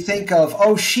 Or we think of,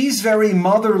 "Oh, she's very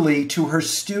motherly to her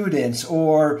students,"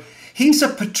 or "He's a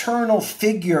paternal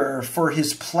figure for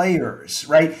his players,"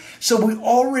 right? So we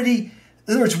already,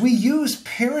 in other words, we use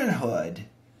parenthood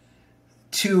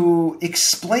to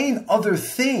explain other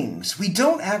things. We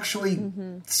don't actually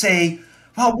say,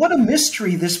 "Wow, what a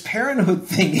mystery this parenthood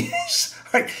thing is."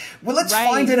 Right? Well, let's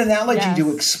find an analogy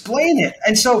to explain it.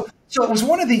 And so it was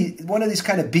one of these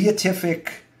kind of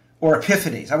beatific or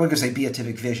epiphanies. I wasn't going to say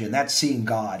beatific vision. That's seeing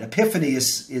God. Epiphany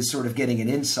is sort of getting an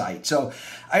insight. So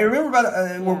I remember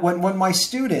about when my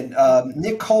student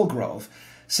Nick Colgrove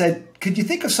said, "Could you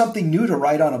think of something new to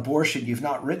write on abortion you've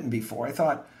not written before?" I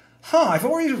thought, I've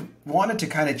always wanted to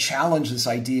kind of challenge this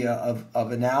idea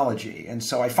of analogy. And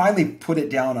so I finally put it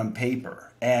down on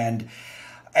paper. And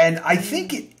I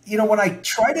think, when I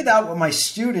tried it out with my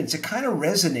students, it kind of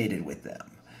resonated with them.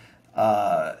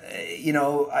 I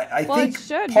think it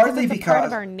should, partly because it's a part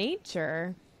of our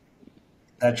nature.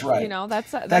 That's right.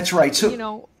 That's right.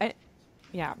 So,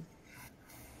 yeah.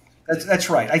 That's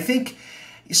right. I think,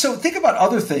 so think about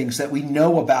other things that we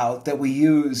know about that we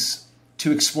use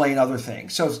to explain other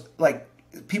things. So, like,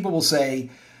 people will say,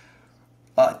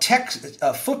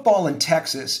 football in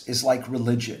Texas is like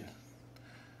religion.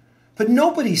 But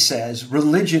nobody says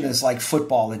religion is like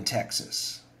football in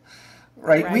Texas,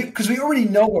 right? Because we already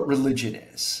know what religion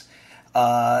is.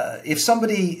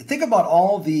 Think about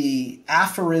all the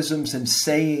aphorisms and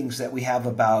sayings that we have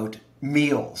about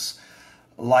meals,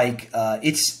 like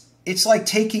it's like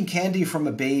taking candy from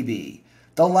a baby,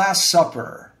 the Last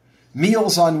Supper,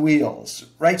 Meals on Wheels,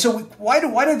 right? So why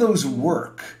do those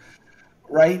work,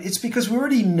 right? It's because we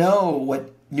already know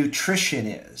what nutrition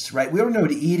is, right? We already know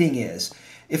what eating is.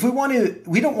 If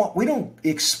we don't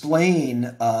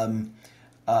explain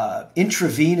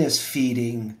intravenous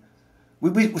feeding.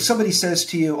 Somebody says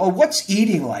to you, "Oh, what's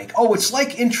eating like?" "Oh, it's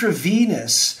like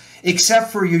intravenous,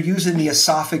 except for you're using the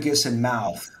esophagus and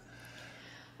mouth."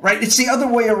 Right? It's the other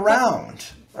way around.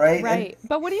 Right. Right.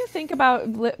 But what do you think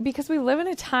about, because we live in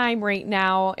a time right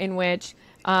now in which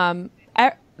the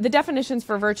definitions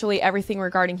for virtually everything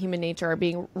regarding human nature are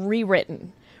being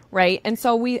rewritten, right? And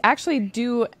so we actually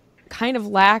do kind of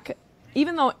lack,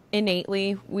 even though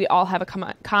innately we all have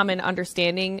a common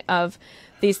understanding of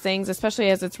these things, especially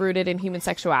as it's rooted in human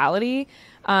sexuality.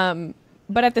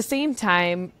 But at the same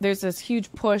time, there's this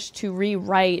huge push to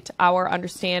rewrite our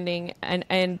understanding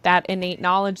and that innate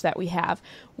knowledge that we have.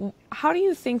 How do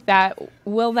you think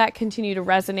will that continue to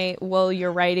resonate? Will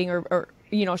your writing or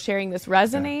sharing this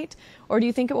resonate? Or do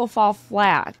you think it will fall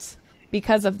flat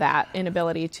because of that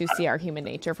inability to see our human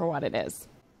nature for what it is?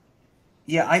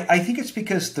 Yeah, I think it's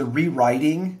because the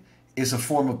rewriting is a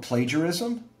form of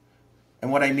plagiarism.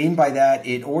 And what I mean by that,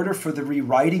 in order for the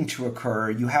rewriting to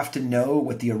occur, you have to know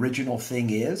what the original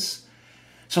thing is.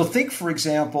 So think, for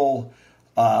example,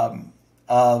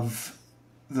 of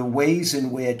the ways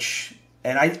in which,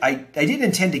 and I didn't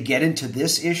intend to get into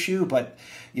this issue, but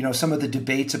some of the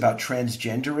debates about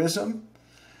transgenderism,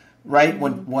 right?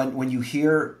 When you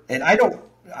hear, and I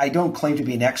don't claim to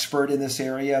be an expert in this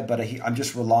area, but I'm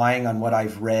just relying on what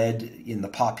I've read in the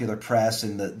popular press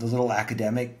and the little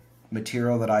academic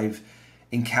material that I've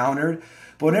encountered.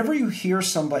 But whenever you hear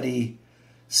somebody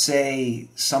say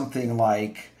something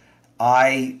like,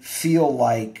 "I feel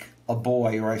like a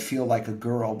boy," or "I feel like a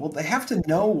girl," well, they have to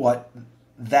know what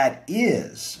that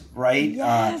is, right?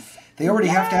 Yes. They already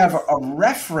have to have a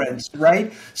reference,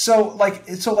 right? So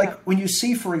when you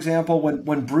see, for example,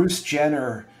 when Bruce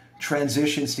Jenner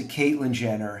transitions to Caitlyn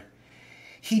Jenner,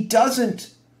 he doesn't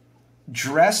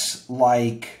dress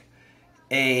like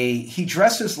he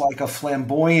dresses like a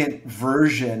flamboyant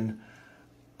version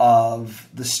of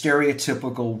the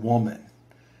stereotypical woman,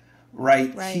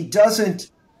 right? He doesn't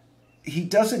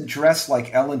dress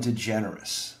like Ellen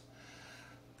DeGeneres,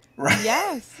 right?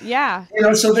 Yes, yeah.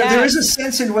 So there is a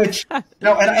sense in which and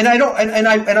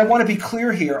I want to be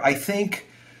clear here. I think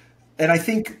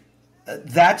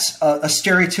that's a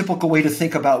stereotypical way to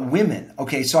think about women.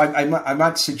 Okay, so I'm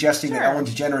not suggesting that Ellen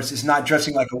DeGeneres is not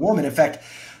dressing like a woman. In fact,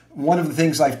 one of the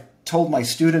things I've told my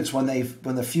students when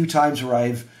the few times where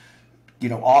I've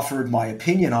offered my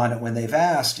opinion on it when they've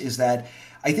asked is that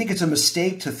I think it's a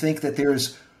mistake to think that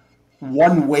there's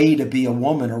one way to be a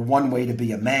woman or one way to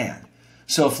be a man.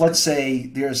 So if, let's say,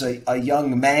 there's a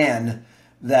young man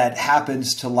that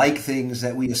happens to like things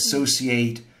that we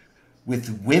associate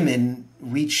with women,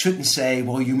 we shouldn't say,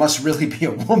 well, you must really be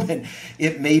a woman.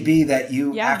 It may be that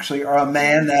you actually are a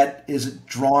man that is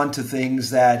drawn to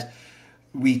things that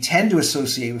we tend to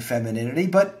associate with femininity,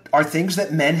 but are things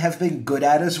that men have been good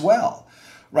at as well.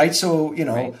 Right. So,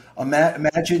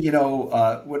 imagine,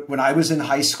 when I was in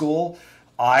high school,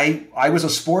 I was a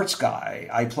sports guy.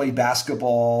 I played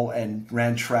basketball and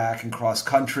ran track and cross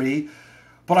country,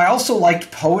 but I also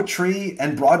liked poetry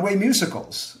and Broadway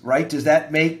musicals. Right. Does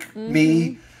that make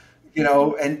me,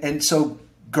 and so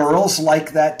girls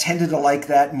tended to like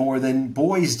that more than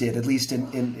boys did, at least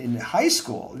in high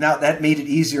school. Now that made it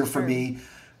easier for me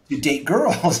to date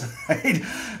girls, right?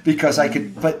 Because I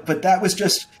could, but that was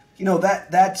just, but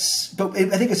I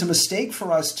think it's a mistake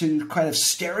for us to kind of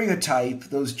stereotype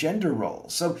those gender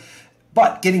roles. So,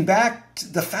 but getting back to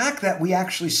the fact that we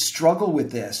actually struggle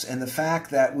with this and the fact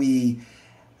that we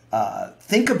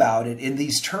think about it in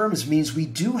these terms means we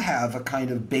do have a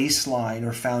kind of baseline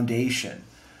or foundation,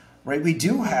 right? We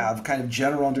do have kind of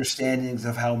general understandings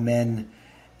of how men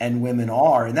and women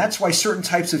are. And that's why certain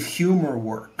types of humor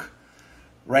work,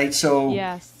 right? So,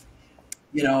 yes.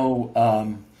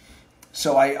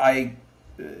 So I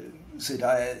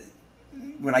said,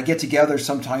 when I get together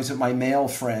sometimes with my male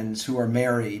friends who are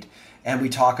married and we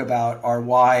talk about our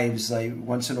wives, like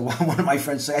once in a while, one of my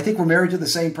friends say, I think we're married to the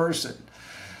same person.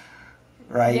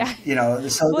 Right. Yeah.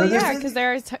 So because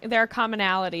there are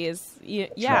commonalities.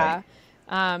 Yeah.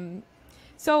 Right.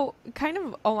 So kind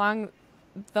of along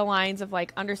the lines of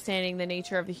like understanding the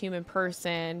nature of the human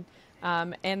person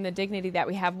and the dignity that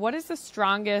we have, what is the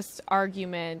strongest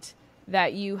argument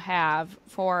that you have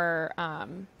for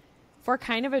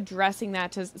kind of addressing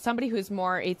that to somebody who's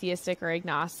more atheistic or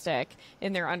agnostic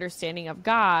in their understanding of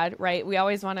God, right? We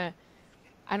always want to,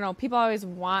 I don't know, people always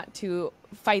want to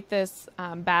fight this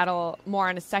battle more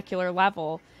on a secular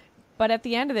level. But at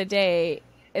the end of the day,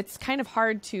 it's kind of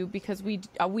hard to, because we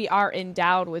are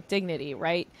endowed with dignity,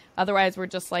 right? Otherwise, we're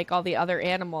just like all the other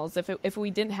animals. If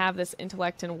we didn't have this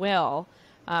intellect and will,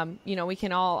 we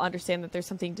can all understand that there's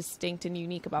something distinct and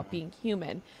unique about being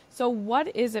human. So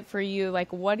what is it for you?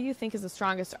 Like, what do you think is the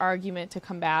strongest argument to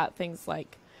combat things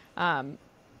like,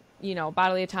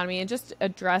 bodily autonomy and just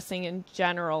addressing in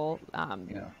general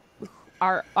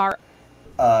our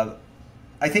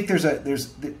I think there's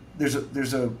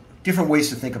a different ways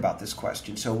to think about this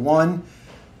question. So one,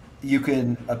 you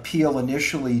can appeal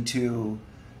initially to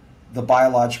the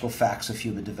biological facts of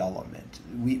human development.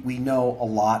 We know a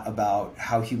lot about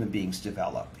how human beings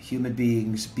develop. Human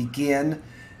beings begin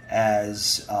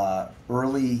as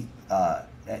early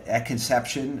at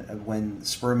conception, when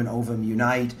sperm and ovum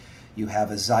unite. You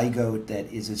have a zygote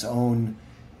that is its own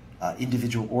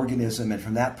individual organism, and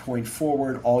from that point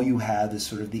forward, all you have is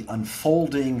sort of the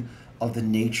unfolding of the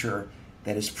nature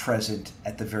that is present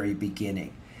at the very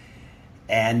beginning.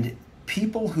 And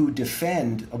people who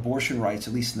defend abortion rights,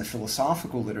 at least in the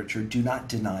philosophical literature, do not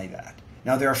deny that.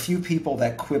 Now, there are a few people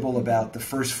that quibble about the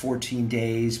first 14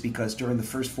 days because during the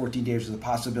first 14 days there's a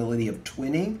possibility of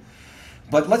twinning.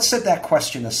 But let's set that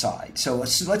question aside. So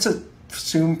let's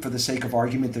assume, for the sake of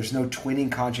argument, there's no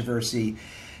twinning controversy.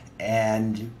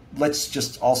 And let's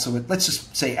just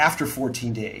say after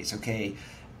 14 days, okay,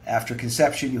 after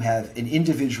conception, you have an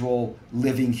individual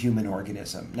living human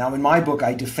organism. Now, in my book,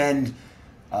 I defend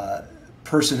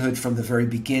personhood from the very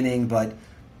beginning, but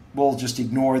we'll just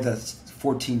ignore the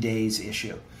 14 days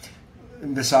issue.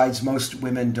 And besides, most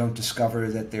women don't discover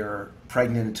that they're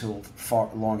pregnant until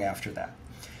long after that.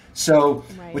 So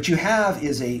What you have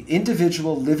is an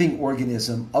individual living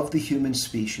organism of the human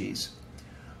species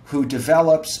who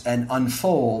develops and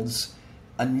unfolds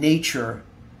a nature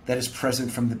that is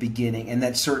present from the beginning, and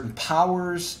that certain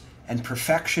powers and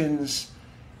perfections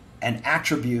and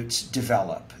attributes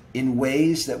develop in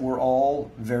ways that we're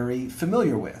all very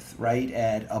familiar with, right?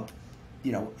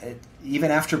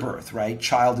 Even after birth, right?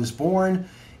 Child is born,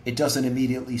 it doesn't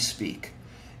immediately speak.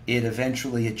 It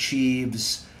eventually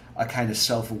achieves a kind of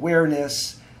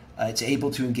self-awareness. It's able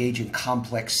to engage in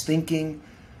complex thinking.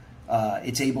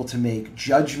 It's able to make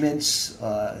judgments.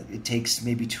 It takes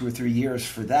maybe 2 or 3 years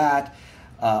for that.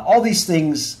 All these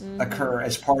things occur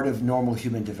as part of normal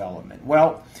human development.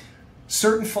 Well,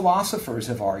 certain philosophers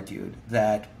have argued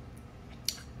that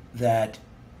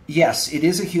yes, it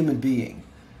is a human being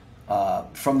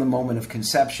from the moment of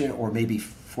conception or maybe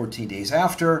 14 days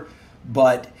after,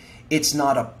 but it's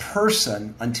not a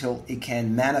person until it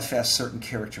can manifest certain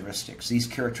characteristics. These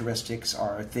characteristics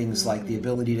are things like the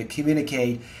ability to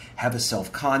communicate, have a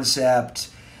self-concept,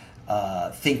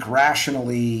 think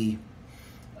rationally,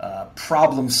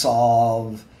 problem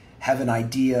solve, have an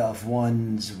idea of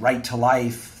one's right to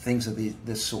life, things of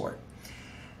this sort.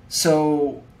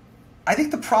 So I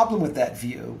think the problem with that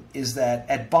view is that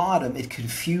at bottom it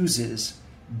confuses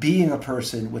being a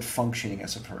person with functioning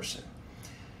as a person.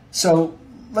 So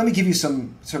let me give you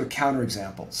some sort of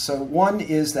counterexamples. So one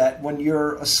is that when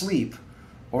you're asleep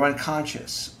or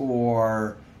unconscious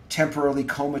or temporarily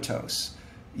comatose,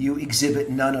 you exhibit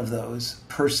none of those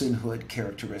personhood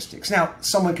characteristics. Now,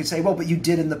 someone could say, well, but you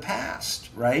did in the past,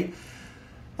 right?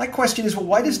 My question is, well,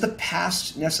 why does the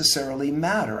past necessarily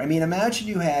matter? I mean, imagine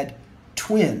you had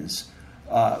twins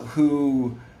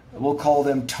who, we'll call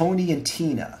them Tony and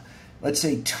Tina. Let's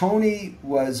say Tony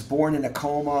was born in a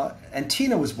coma and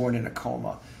Tina was born in a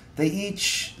coma. They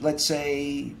each, let's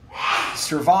say,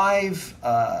 survive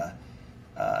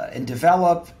and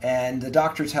develop, and the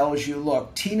doctor tells you,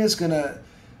 look, Tina's going to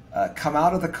come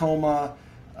out of the coma.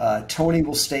 Tony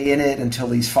will stay in it until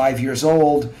he's 5 years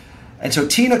old. And so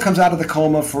Tina comes out of the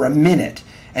coma for a minute.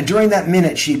 And during that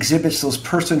minute, she exhibits those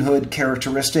personhood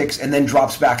characteristics and then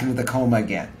drops back into the coma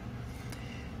again.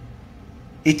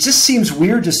 It just seems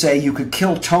weird to say you could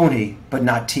kill Tony, but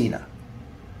not Tina.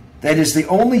 That is, the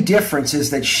only difference is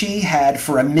that she had,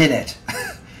 for a minute,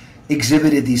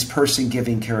 exhibited these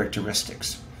person-giving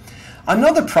characteristics.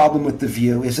 Another problem with the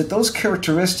view is that those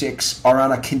characteristics are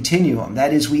on a continuum.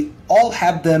 That is, we all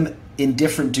have them in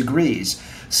different degrees.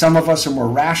 Some of us are more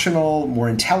rational, more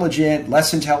intelligent,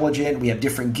 less intelligent. We have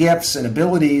different gifts and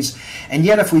abilities. And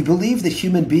yet, if we believe that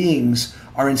human beings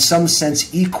are in some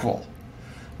sense equal,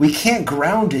 we can't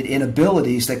ground it in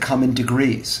abilities that come in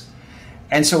degrees.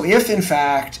 And so if, in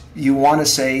fact, you want to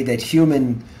say that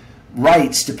human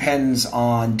rights depends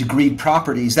on degreed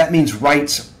properties, that means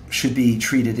rights should be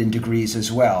treated in degrees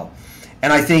as well.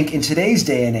 And I think in today's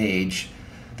day and age,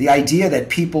 the idea that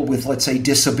people with, let's say,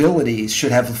 disabilities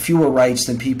should have fewer rights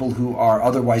than people who are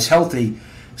otherwise healthy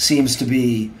seems to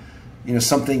be,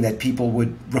 something that people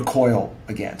would recoil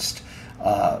against.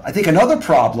 I think another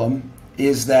problem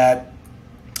is that,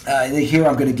 here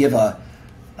I'm going to give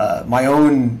my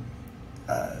own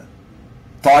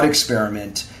thought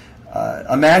experiment.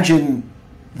 Imagine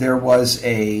there was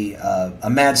a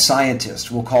mad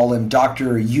scientist. We'll call him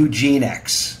Dr.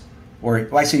 Eugenics, or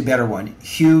I say a better one,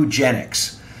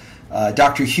 Eugenics.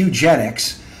 Dr.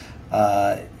 Eugenics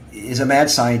is a mad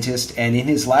scientist, and in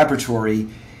his laboratory,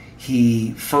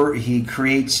 he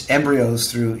creates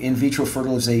embryos through in vitro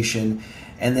fertilization,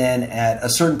 and then at a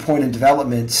certain point in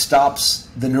development, stops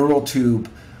the neural tube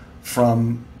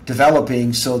from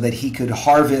developing so that he could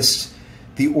harvest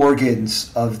the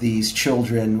organs of these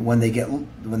children when they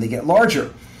get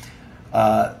larger.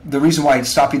 The reason why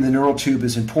stopping the neural tube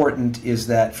is important is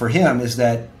that for him is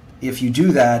that if you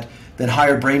do that, then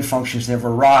higher brain functions never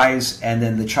rise, and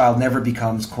then the child never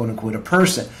becomes, quote unquote, a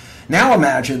person. Now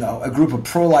imagine, though, a group of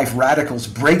pro-life radicals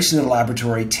breaks into the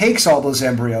laboratory, takes all those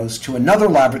embryos to another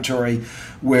laboratory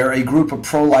where a group of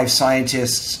pro-life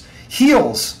scientists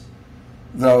heals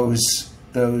those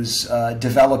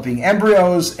developing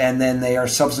embryos, and then they are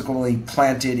subsequently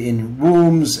planted in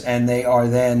wombs, and they are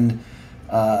then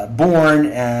born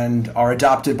and are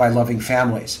adopted by loving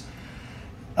families.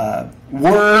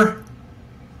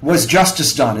 Was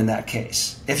justice done in that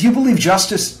case? If you believe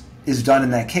justice is done in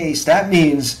that case, that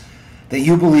means that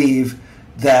you believe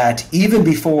that even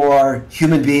before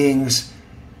human beings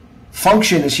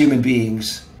function as human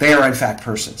beings, they are in fact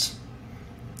persons.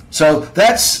 So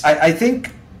that's, I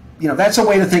think, that's a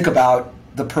way to think about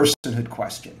the personhood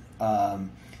question.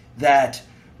 That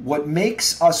what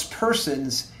makes us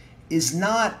persons is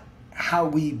not how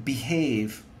we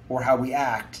behave or how we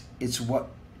act. It's what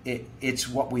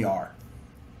we are.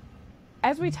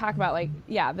 As we talk about,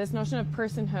 this notion of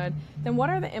personhood, then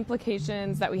what are the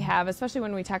implications that we have, especially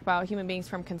when we talk about human beings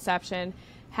from conception,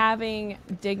 having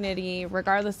dignity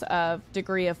regardless of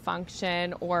degree of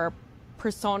function, or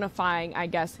personifying, I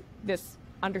guess, this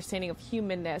understanding of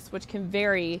humanness, which can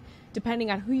vary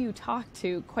depending on who you talk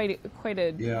to quite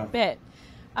a bit.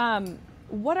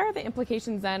 What are the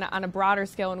implications then on a broader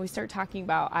scale when we start talking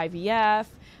about IVF,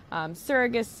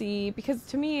 surrogacy? Because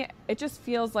to me, it just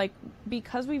feels like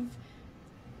because we've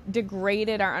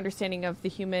degraded our understanding of the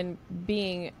human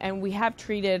being, and we have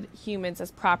treated humans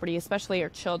as property, especially our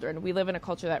children. We live in a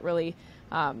culture that really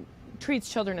treats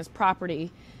children as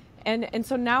property. And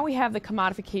so now we have the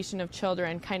commodification of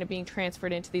children kind of being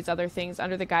transferred into these other things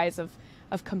under the guise of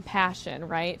compassion,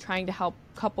 right? Trying to help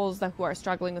couples who are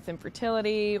struggling with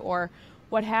infertility or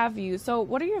what have you. So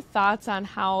what are your thoughts on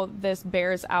how this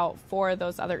bears out for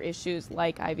those other issues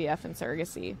like IVF and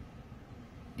surrogacy?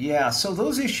 Yeah, so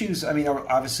those issues, are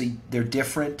obviously they're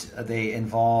different. They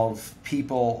involve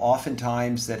people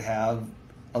oftentimes that have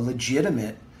a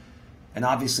legitimate and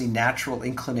obviously natural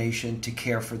inclination to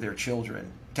care for their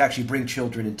children. to actually bring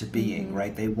children into being,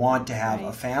 right? They want to have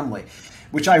a family,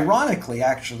 which ironically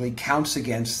actually counts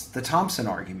against the Thompson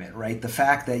argument, right? The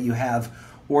fact that you have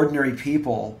ordinary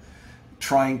people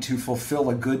trying to fulfill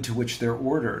a good to which they're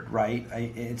ordered, right?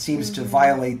 It seems to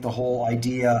violate the whole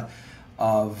idea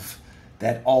of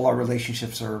that all our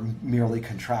relationships are merely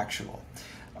contractual.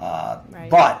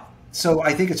 But so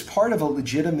I think it's part of a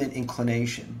legitimate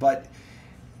inclination. But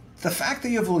the fact that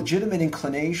you have a legitimate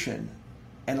inclination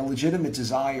and a legitimate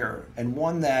desire, and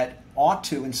one that ought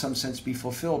to, in some sense, be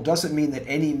fulfilled, doesn't mean that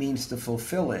any means to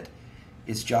fulfill it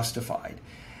is justified.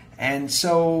 And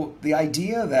so the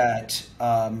idea that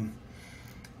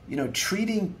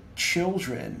treating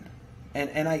children,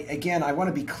 and I want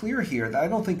to be clear here that I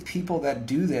don't think people that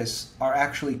do this are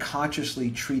actually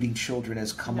consciously treating children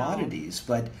as commodities,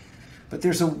 but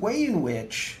there's a way in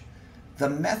which the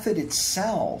method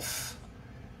itself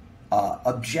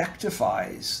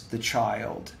objectifies the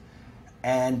child,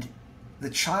 and the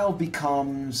child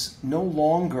becomes no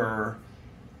longer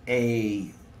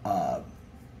a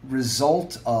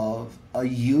result of a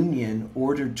union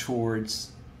ordered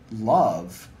towards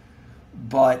love,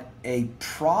 but a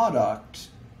product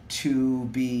to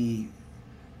be,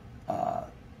 I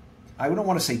don't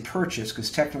want to say purchased,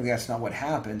 because technically that's not what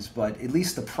happens, but at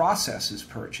least the process is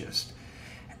purchased.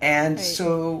 And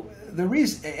so the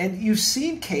reason, and you've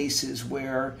seen cases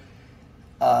where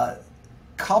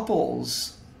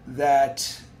couples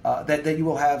that you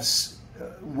will have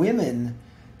women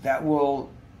that will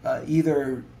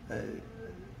either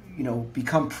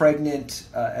become pregnant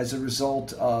as a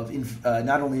result of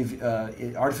not only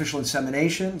artificial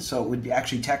insemination, so it would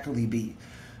actually technically be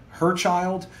her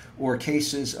child, or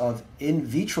cases of in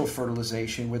vitro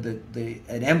fertilization where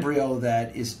an embryo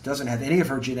that doesn't have any of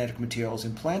her genetic materials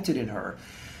implanted in her,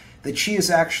 that she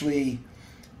is actually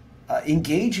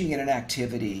engaging in an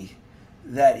activity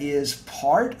that is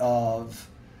part of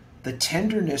the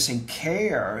tenderness and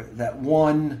care that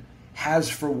one has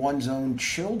for one's own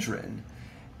children,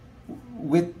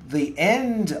 with the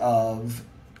end of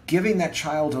giving that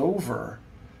child over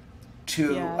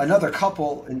to another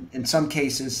couple. In some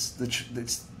cases,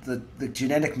 the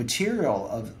genetic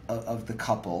material of the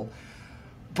couple,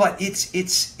 but it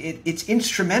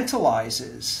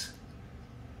instrumentalizes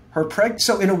her pregnancy.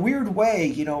 So in a weird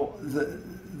way, the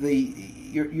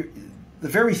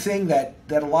very thing that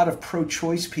a lot of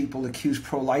pro-choice people accuse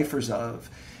pro-lifers of,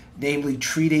 namely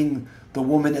treating the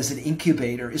woman as an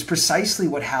incubator, is precisely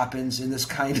what happens in this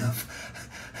kind of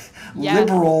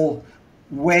liberal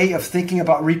way of thinking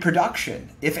about reproduction.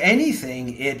 If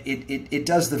anything, it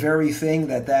does the very thing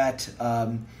that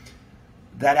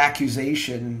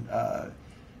accusation, I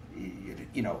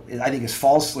think is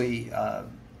falsely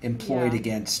employed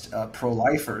against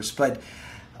pro-lifers. But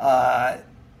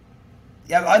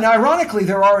and ironically,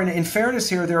 there are, in fairness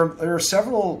here, there are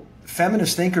several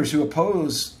feminist thinkers who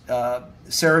oppose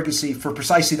surrogacy for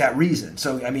precisely that reason.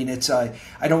 So, I mean, it's I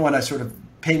don't want to sort of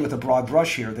paint with a broad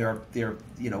brush here. There are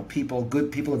people of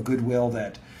goodwill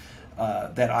that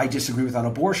I disagree with on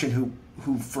abortion,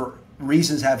 who for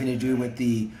reasons having to do with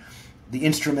the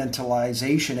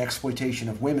instrumentalization, exploitation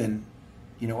of women,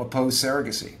 oppose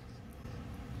surrogacy.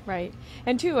 Right.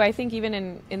 And two, I think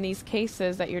even in these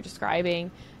cases that you're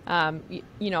describing,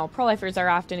 pro-lifers are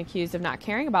often accused of not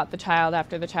caring about the child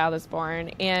after the child is born.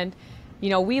 And,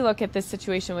 we look at this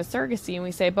situation with surrogacy and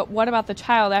we say, but what about the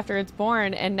child after it's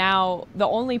born? And now the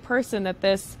only person that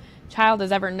this child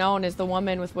has ever known is the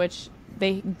woman with which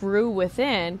they grew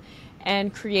within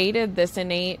and created this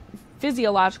innate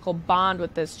physiological bond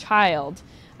with this child.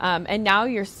 And now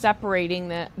you're separating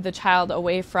the child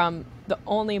away from the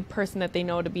only person that they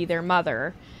know to be their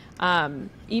mother.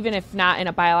 Even if not in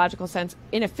a biological sense,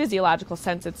 in a physiological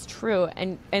sense, it's true.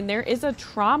 And there is a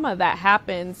trauma that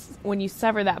happens when you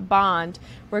sever that bond,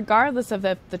 regardless of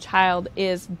if the child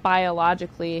is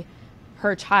biologically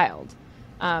her child,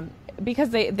 because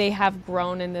they have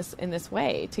grown in this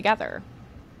way together.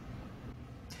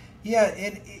 Yeah,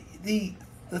 and the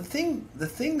thing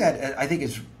that I think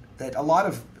is that a lot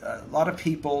of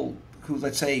people who,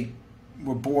 let's say,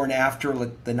 were born after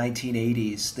the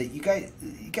 1980s, that you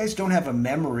guys don't have a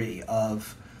memory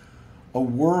of a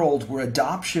world where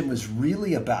adoption was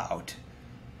really about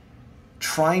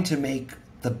trying to make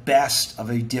the best of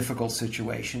a difficult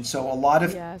situation. So a lot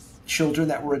of children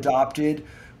that were adopted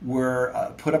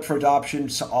were put up for adoption,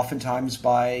 so oftentimes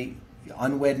by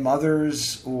unwed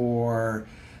mothers, or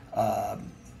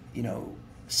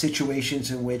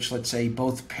situations in which, let's say,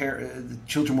 both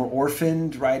children were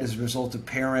orphaned, right, as a result of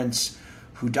parents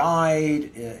who died,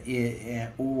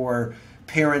 or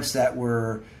parents that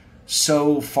were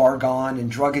so far gone in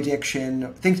drug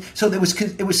addiction, things. So it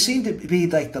was seen to be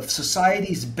like the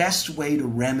society's best way to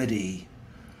remedy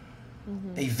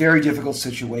a very difficult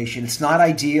situation. It's not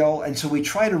ideal, and so we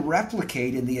try to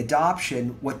replicate in the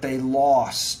adoption what they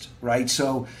lost, right?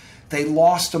 So they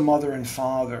lost a mother and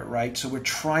father, right? So we're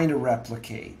trying to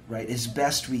replicate, right, as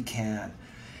best we can.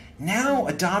 Now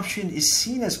adoption is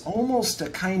seen as almost a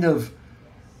kind of,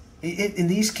 in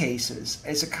these cases,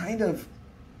 as a kind of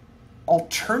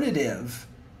alternative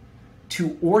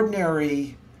to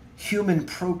ordinary human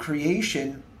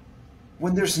procreation,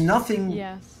 when there's nothing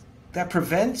that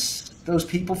prevents those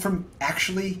people from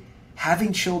actually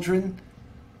having children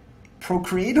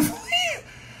procreatively.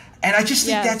 And I just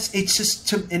think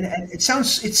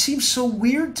it seems so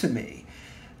weird to me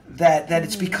that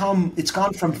it's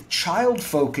gone from child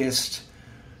focused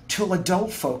to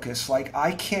adult focused. Like,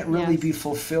 I can't really be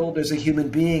fulfilled as a human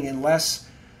being unless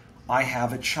I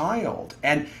have a child.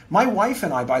 And my wife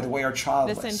and I, by the way, are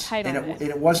childless. This entitlement. And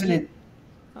it wasn't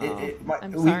it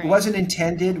wasn't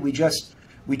intended. We just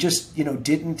it just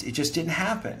didn't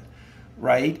happen,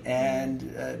 right?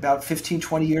 And about 15,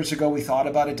 20 years ago, we thought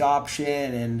about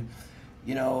adoption, and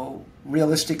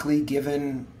realistically,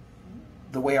 given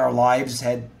the way our lives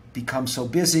had become so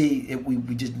busy, we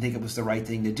didn't think it was the right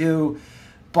thing to do.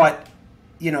 But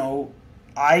we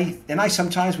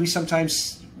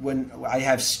sometimes when I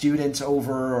have students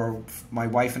over, or my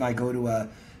wife and I go to a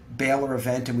Baylor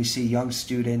event and we see young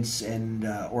students, and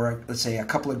or let's say a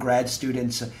couple of grad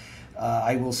students,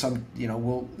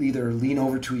 we'll either lean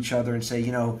over to each other and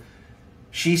say,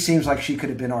 she seems like she could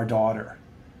have been our daughter,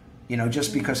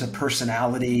 just because of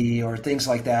personality or things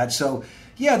like that. So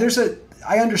yeah,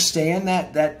 I understand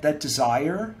that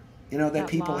desire, that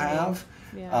people longing. Have,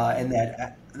 and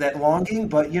that longing,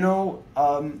 but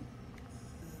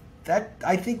that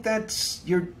I think that's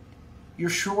you're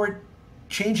short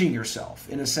changing yourself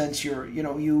in a sense.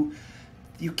 You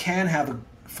can have a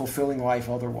fulfilling life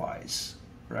otherwise,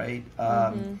 right?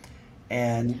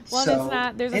 And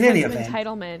so there's a in sense any of event,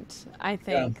 entitlement, I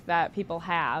think, that people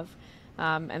have,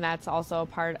 and that's also a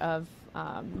part of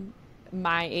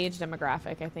my age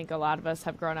demographic. I think a lot of us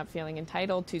have grown up feeling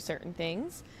entitled to certain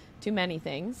things, to many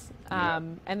things,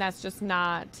 and that's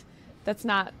not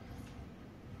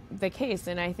the case.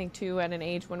 And I think too, at an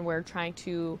age when we're trying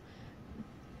to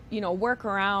work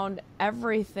around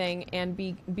everything and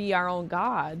be our own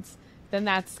gods, then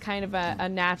that's kind of a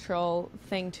natural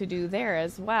thing to do there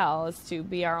as well, is to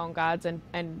be our own gods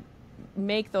and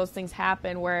make those things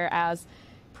happen. Whereas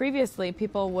previously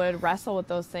people would wrestle with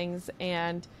those things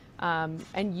and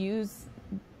use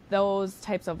those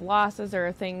types of losses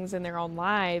or things in their own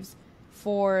lives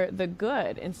for the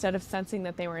good, instead of sensing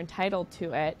that they were entitled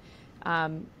to it.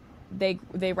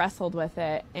 They wrestled with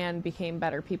it and became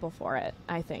better people for it,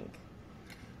 I think.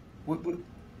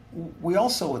 We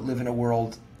also live in a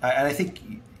world, and I think,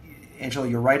 Angela,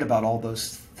 you're right about all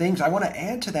those things. I want to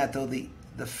add to that, though, the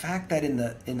fact that in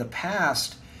the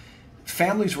past,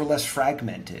 families were less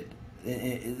fragmented.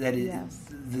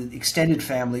 The extended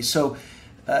families. So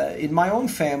in my own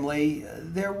family,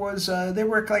 there were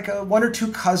like one or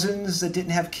two cousins that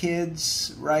didn't have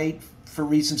kids, right, for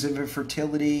reasons of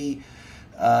infertility.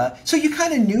 So you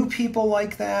kind of knew people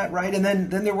like that, right? And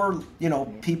then there were,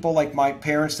 people like my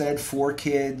parents that had 4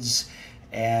 kids,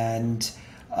 and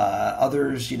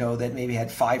others, that maybe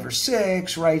had 5 or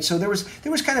 6, right? So there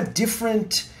was kind of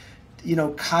different, so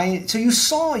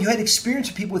you had experience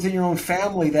of people within your own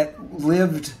family that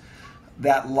lived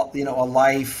that, a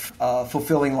life,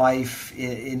 fulfilling life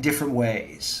in different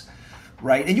ways,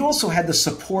 right? And you also had the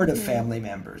support of family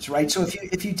members, right? So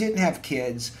if you didn't have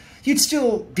kids, you'd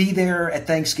still be there at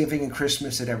Thanksgiving and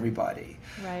Christmas at everybody,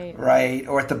 right?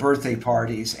 Or at the birthday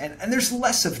parties, and there's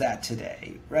less of that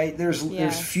today, right?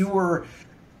 There's fewer.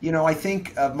 I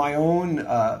think of my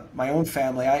own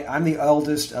family. I'm the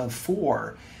eldest of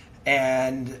 4,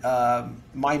 and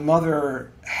my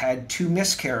mother had 2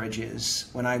 miscarriages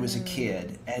when I was a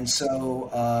kid, and so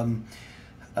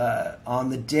on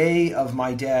the day of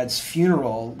my dad's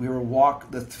funeral,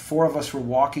 the 4 of us were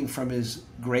walking from his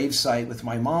gravesite with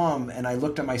my mom, and I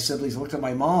looked at my siblings, looked at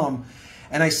my mom,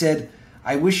 and I said,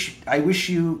 I wish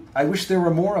there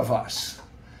were more of us.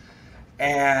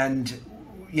 And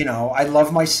I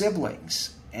love my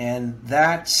siblings, and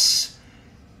that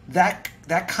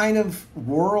kind of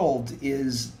world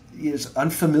is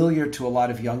unfamiliar to a lot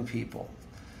of young people,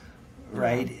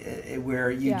 right?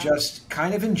 Where you just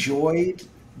kind of enjoyed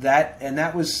that, and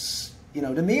that was,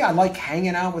 to me, I like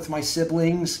hanging out with my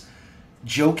siblings,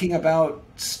 joking about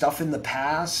stuff in the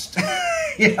past,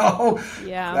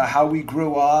 how we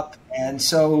grew up, and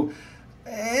so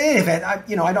any event, I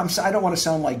don't want to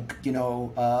sound like,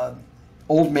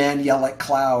 old man yell at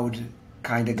cloud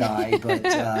kind of guy, but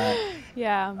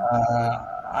Yeah.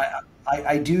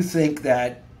 I do think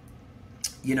that,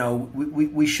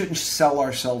 we shouldn't sell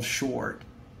ourselves short,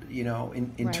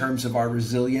 in Right. terms of our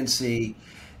resiliency.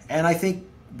 And I think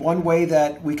one way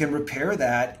that we can repair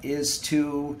that is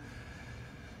to,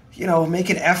 make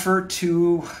an effort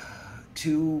to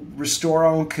restore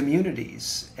our own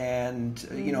communities. And,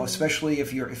 especially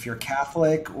if you're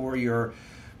Catholic or you're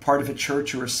part of a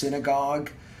church or a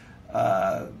synagogue,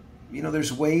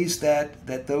 there's ways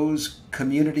that those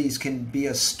communities can be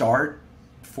a start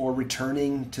for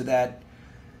returning to that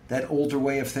older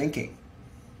way of thinking.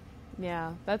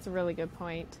 Yeah, that's a really good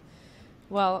point.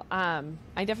 Well,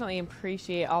 I definitely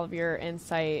appreciate all of your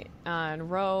insight on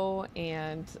Roe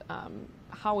and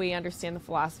how we understand the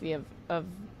philosophy of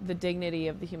the dignity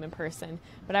of the human person.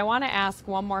 But I want to ask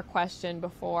one more question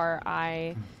before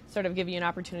I sort of give you an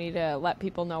opportunity to let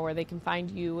people know where they can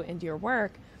find you and your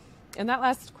work. And that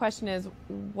last question is,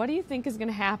 what do you think is going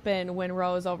to happen when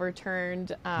Roe is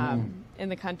overturned in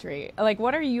the country? Like,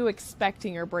 what are you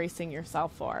expecting or bracing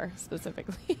yourself for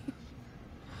specifically?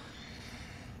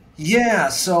 Yeah,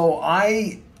 so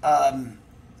I don't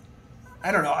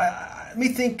know. Let me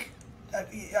think.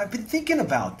 I've been thinking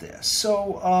about this.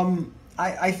 So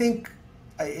I think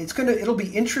it'll be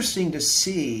interesting to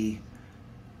see.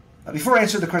 Before I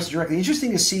answer the question directly,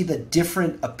 interesting to see the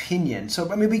different opinions. So,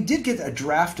 we did get a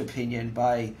draft opinion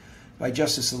by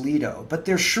Justice Alito, but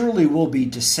there surely will be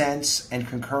dissents and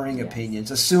concurring opinions,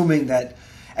 assuming that,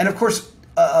 and of course,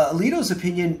 Alito's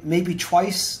opinion may be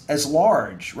twice as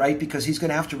large, right? Because he's going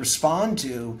to have to respond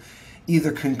to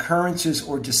either concurrences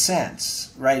or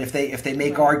dissents, right? If they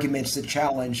make arguments that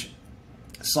challenge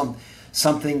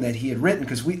something that he had written,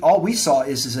 because all we saw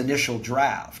is his initial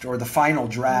draft or the final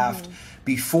draft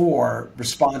before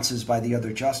responses by the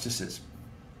other justices.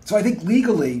 So I think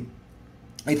legally,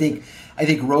 I think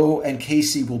Roe and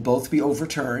Casey will both be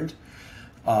overturned.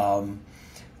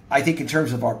 I think in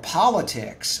terms of our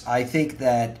politics, I think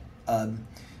that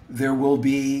there will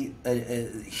be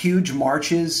huge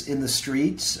marches in the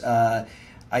streets. I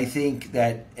think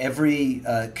that every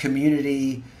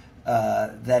community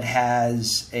that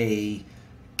has a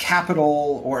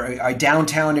capital or a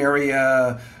downtown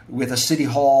area with a city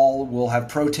hall will have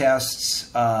protests.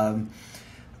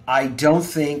 I don't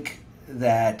think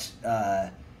that.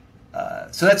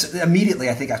 So that's immediately.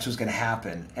 I think that's what's going to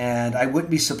happen, and I wouldn't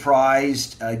be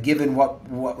surprised, given what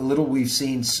little we've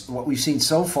seen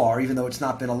so far, even though it's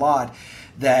not been a lot,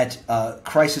 that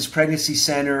crisis pregnancy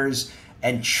centers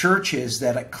and churches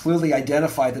that clearly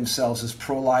identify themselves as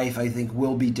pro-life, I think,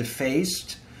 will be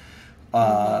defaced,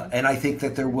 and I think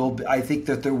that there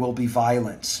will be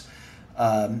violence.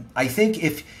 I think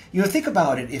if think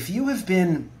about it, if you have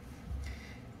been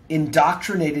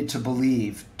indoctrinated to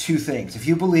believe two things. If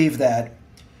you believe that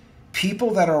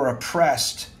people that are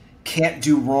oppressed can't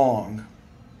do wrong,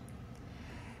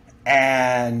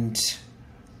 and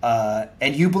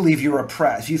you believe you're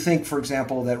oppressed, if you think, for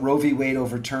example, that Roe v. Wade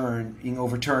being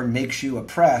overturned makes you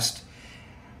oppressed,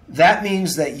 that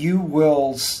means that you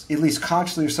will, at least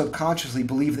consciously or subconsciously,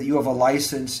 believe that you have a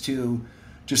license to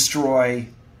destroy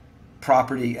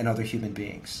property and other human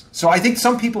beings. So I think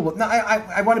some people will. Now,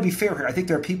 I want to be fair here. I think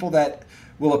there are people that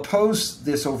will oppose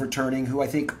this overturning who I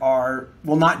think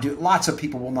will not do. Lots of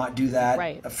people will not do that.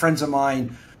 Right. Friends of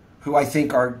mine who I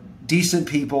think are decent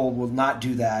people will not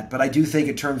do that. But I do think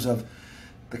in terms of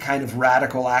the kind of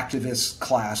radical activist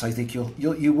class, I think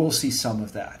you will see some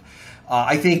of that.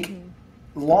 I think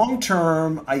long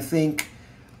term, I think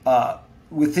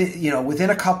within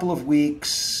a couple of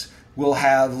weeks we'll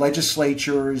have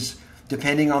legislatures,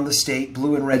 depending on the state,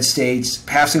 blue and red states,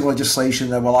 passing legislation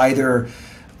that will either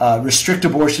restrict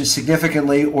abortion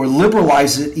significantly or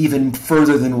liberalize it even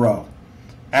further than Roe.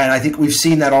 And I think we've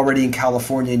seen that already in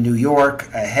California and New York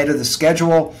ahead of the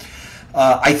schedule.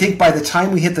 I think by the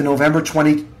time we hit the November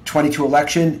 2022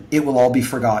 election, it will all be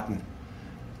forgotten.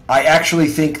 I actually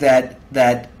think that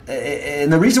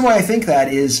and the reason why I think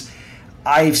that is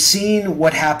I've seen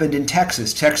what happened in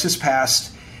Texas. Texas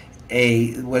passed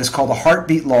what is called a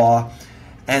heartbeat law,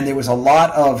 and there was a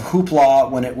lot of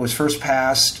hoopla when it was first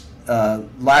passed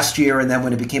last year, and then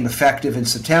when it became effective in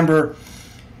September,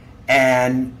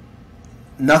 and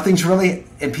nothing's really,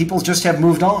 and people just have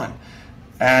moved on.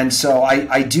 And so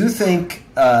I do think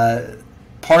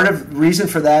part of the reason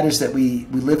for that is that we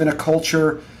live in a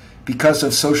culture, because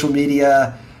of social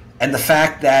media and the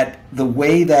fact that the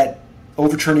way that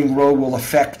overturning Roe will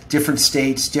affect different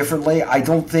states differently, I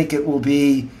don't think it will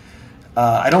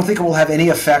have any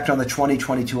effect on the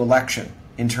 2022 election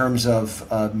in terms of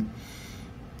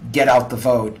get out the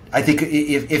vote. I think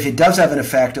if it does have an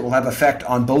effect, it will have effect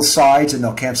on both sides, and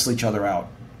they'll cancel each other out.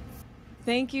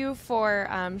 Thank you for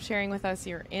sharing with us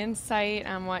your insight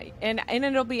on what, and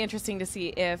it'll be interesting to see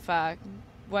if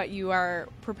what you are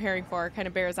preparing for kind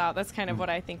of bears out. That's kind of what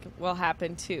I think will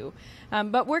happen too.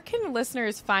 But where can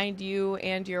listeners find you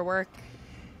and your work?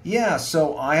 Yeah,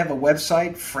 so I have a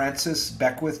website,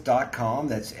 francisbeckwith.com.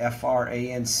 That's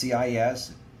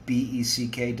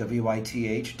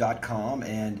FrancisBeckwith.com,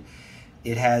 and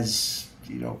it has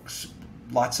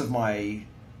lots of my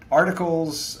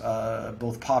articles,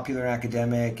 both popular and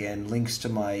academic, and links to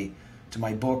my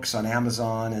books on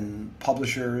Amazon and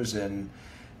publishers, and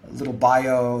a little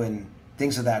bio and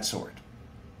things of that sort.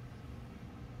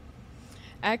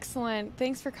 Excellent.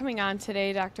 Thanks for coming on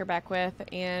today, Dr. Beckwith,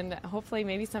 and hopefully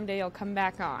maybe someday you'll come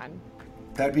back on.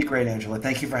 That'd be great, Angela.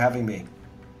 Thank you for having me.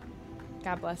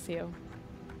 God bless you.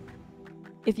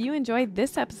 If you enjoyed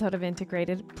this episode of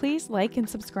Integrated, please like and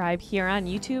subscribe here on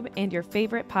YouTube and your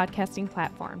favorite podcasting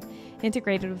platform.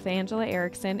 Integrated with Angela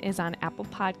Erickson is on Apple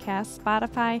Podcasts,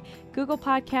 Spotify, Google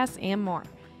Podcasts, and more.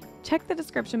 Check the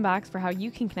description box for how you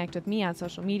can connect with me on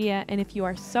social media, and if you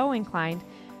are so inclined,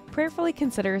 prayerfully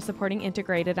consider supporting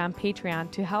Integrated on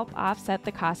Patreon to help offset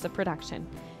the cost of production.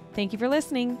 Thank you for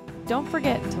listening. Don't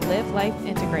forget to live life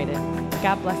integrated.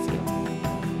 God bless you.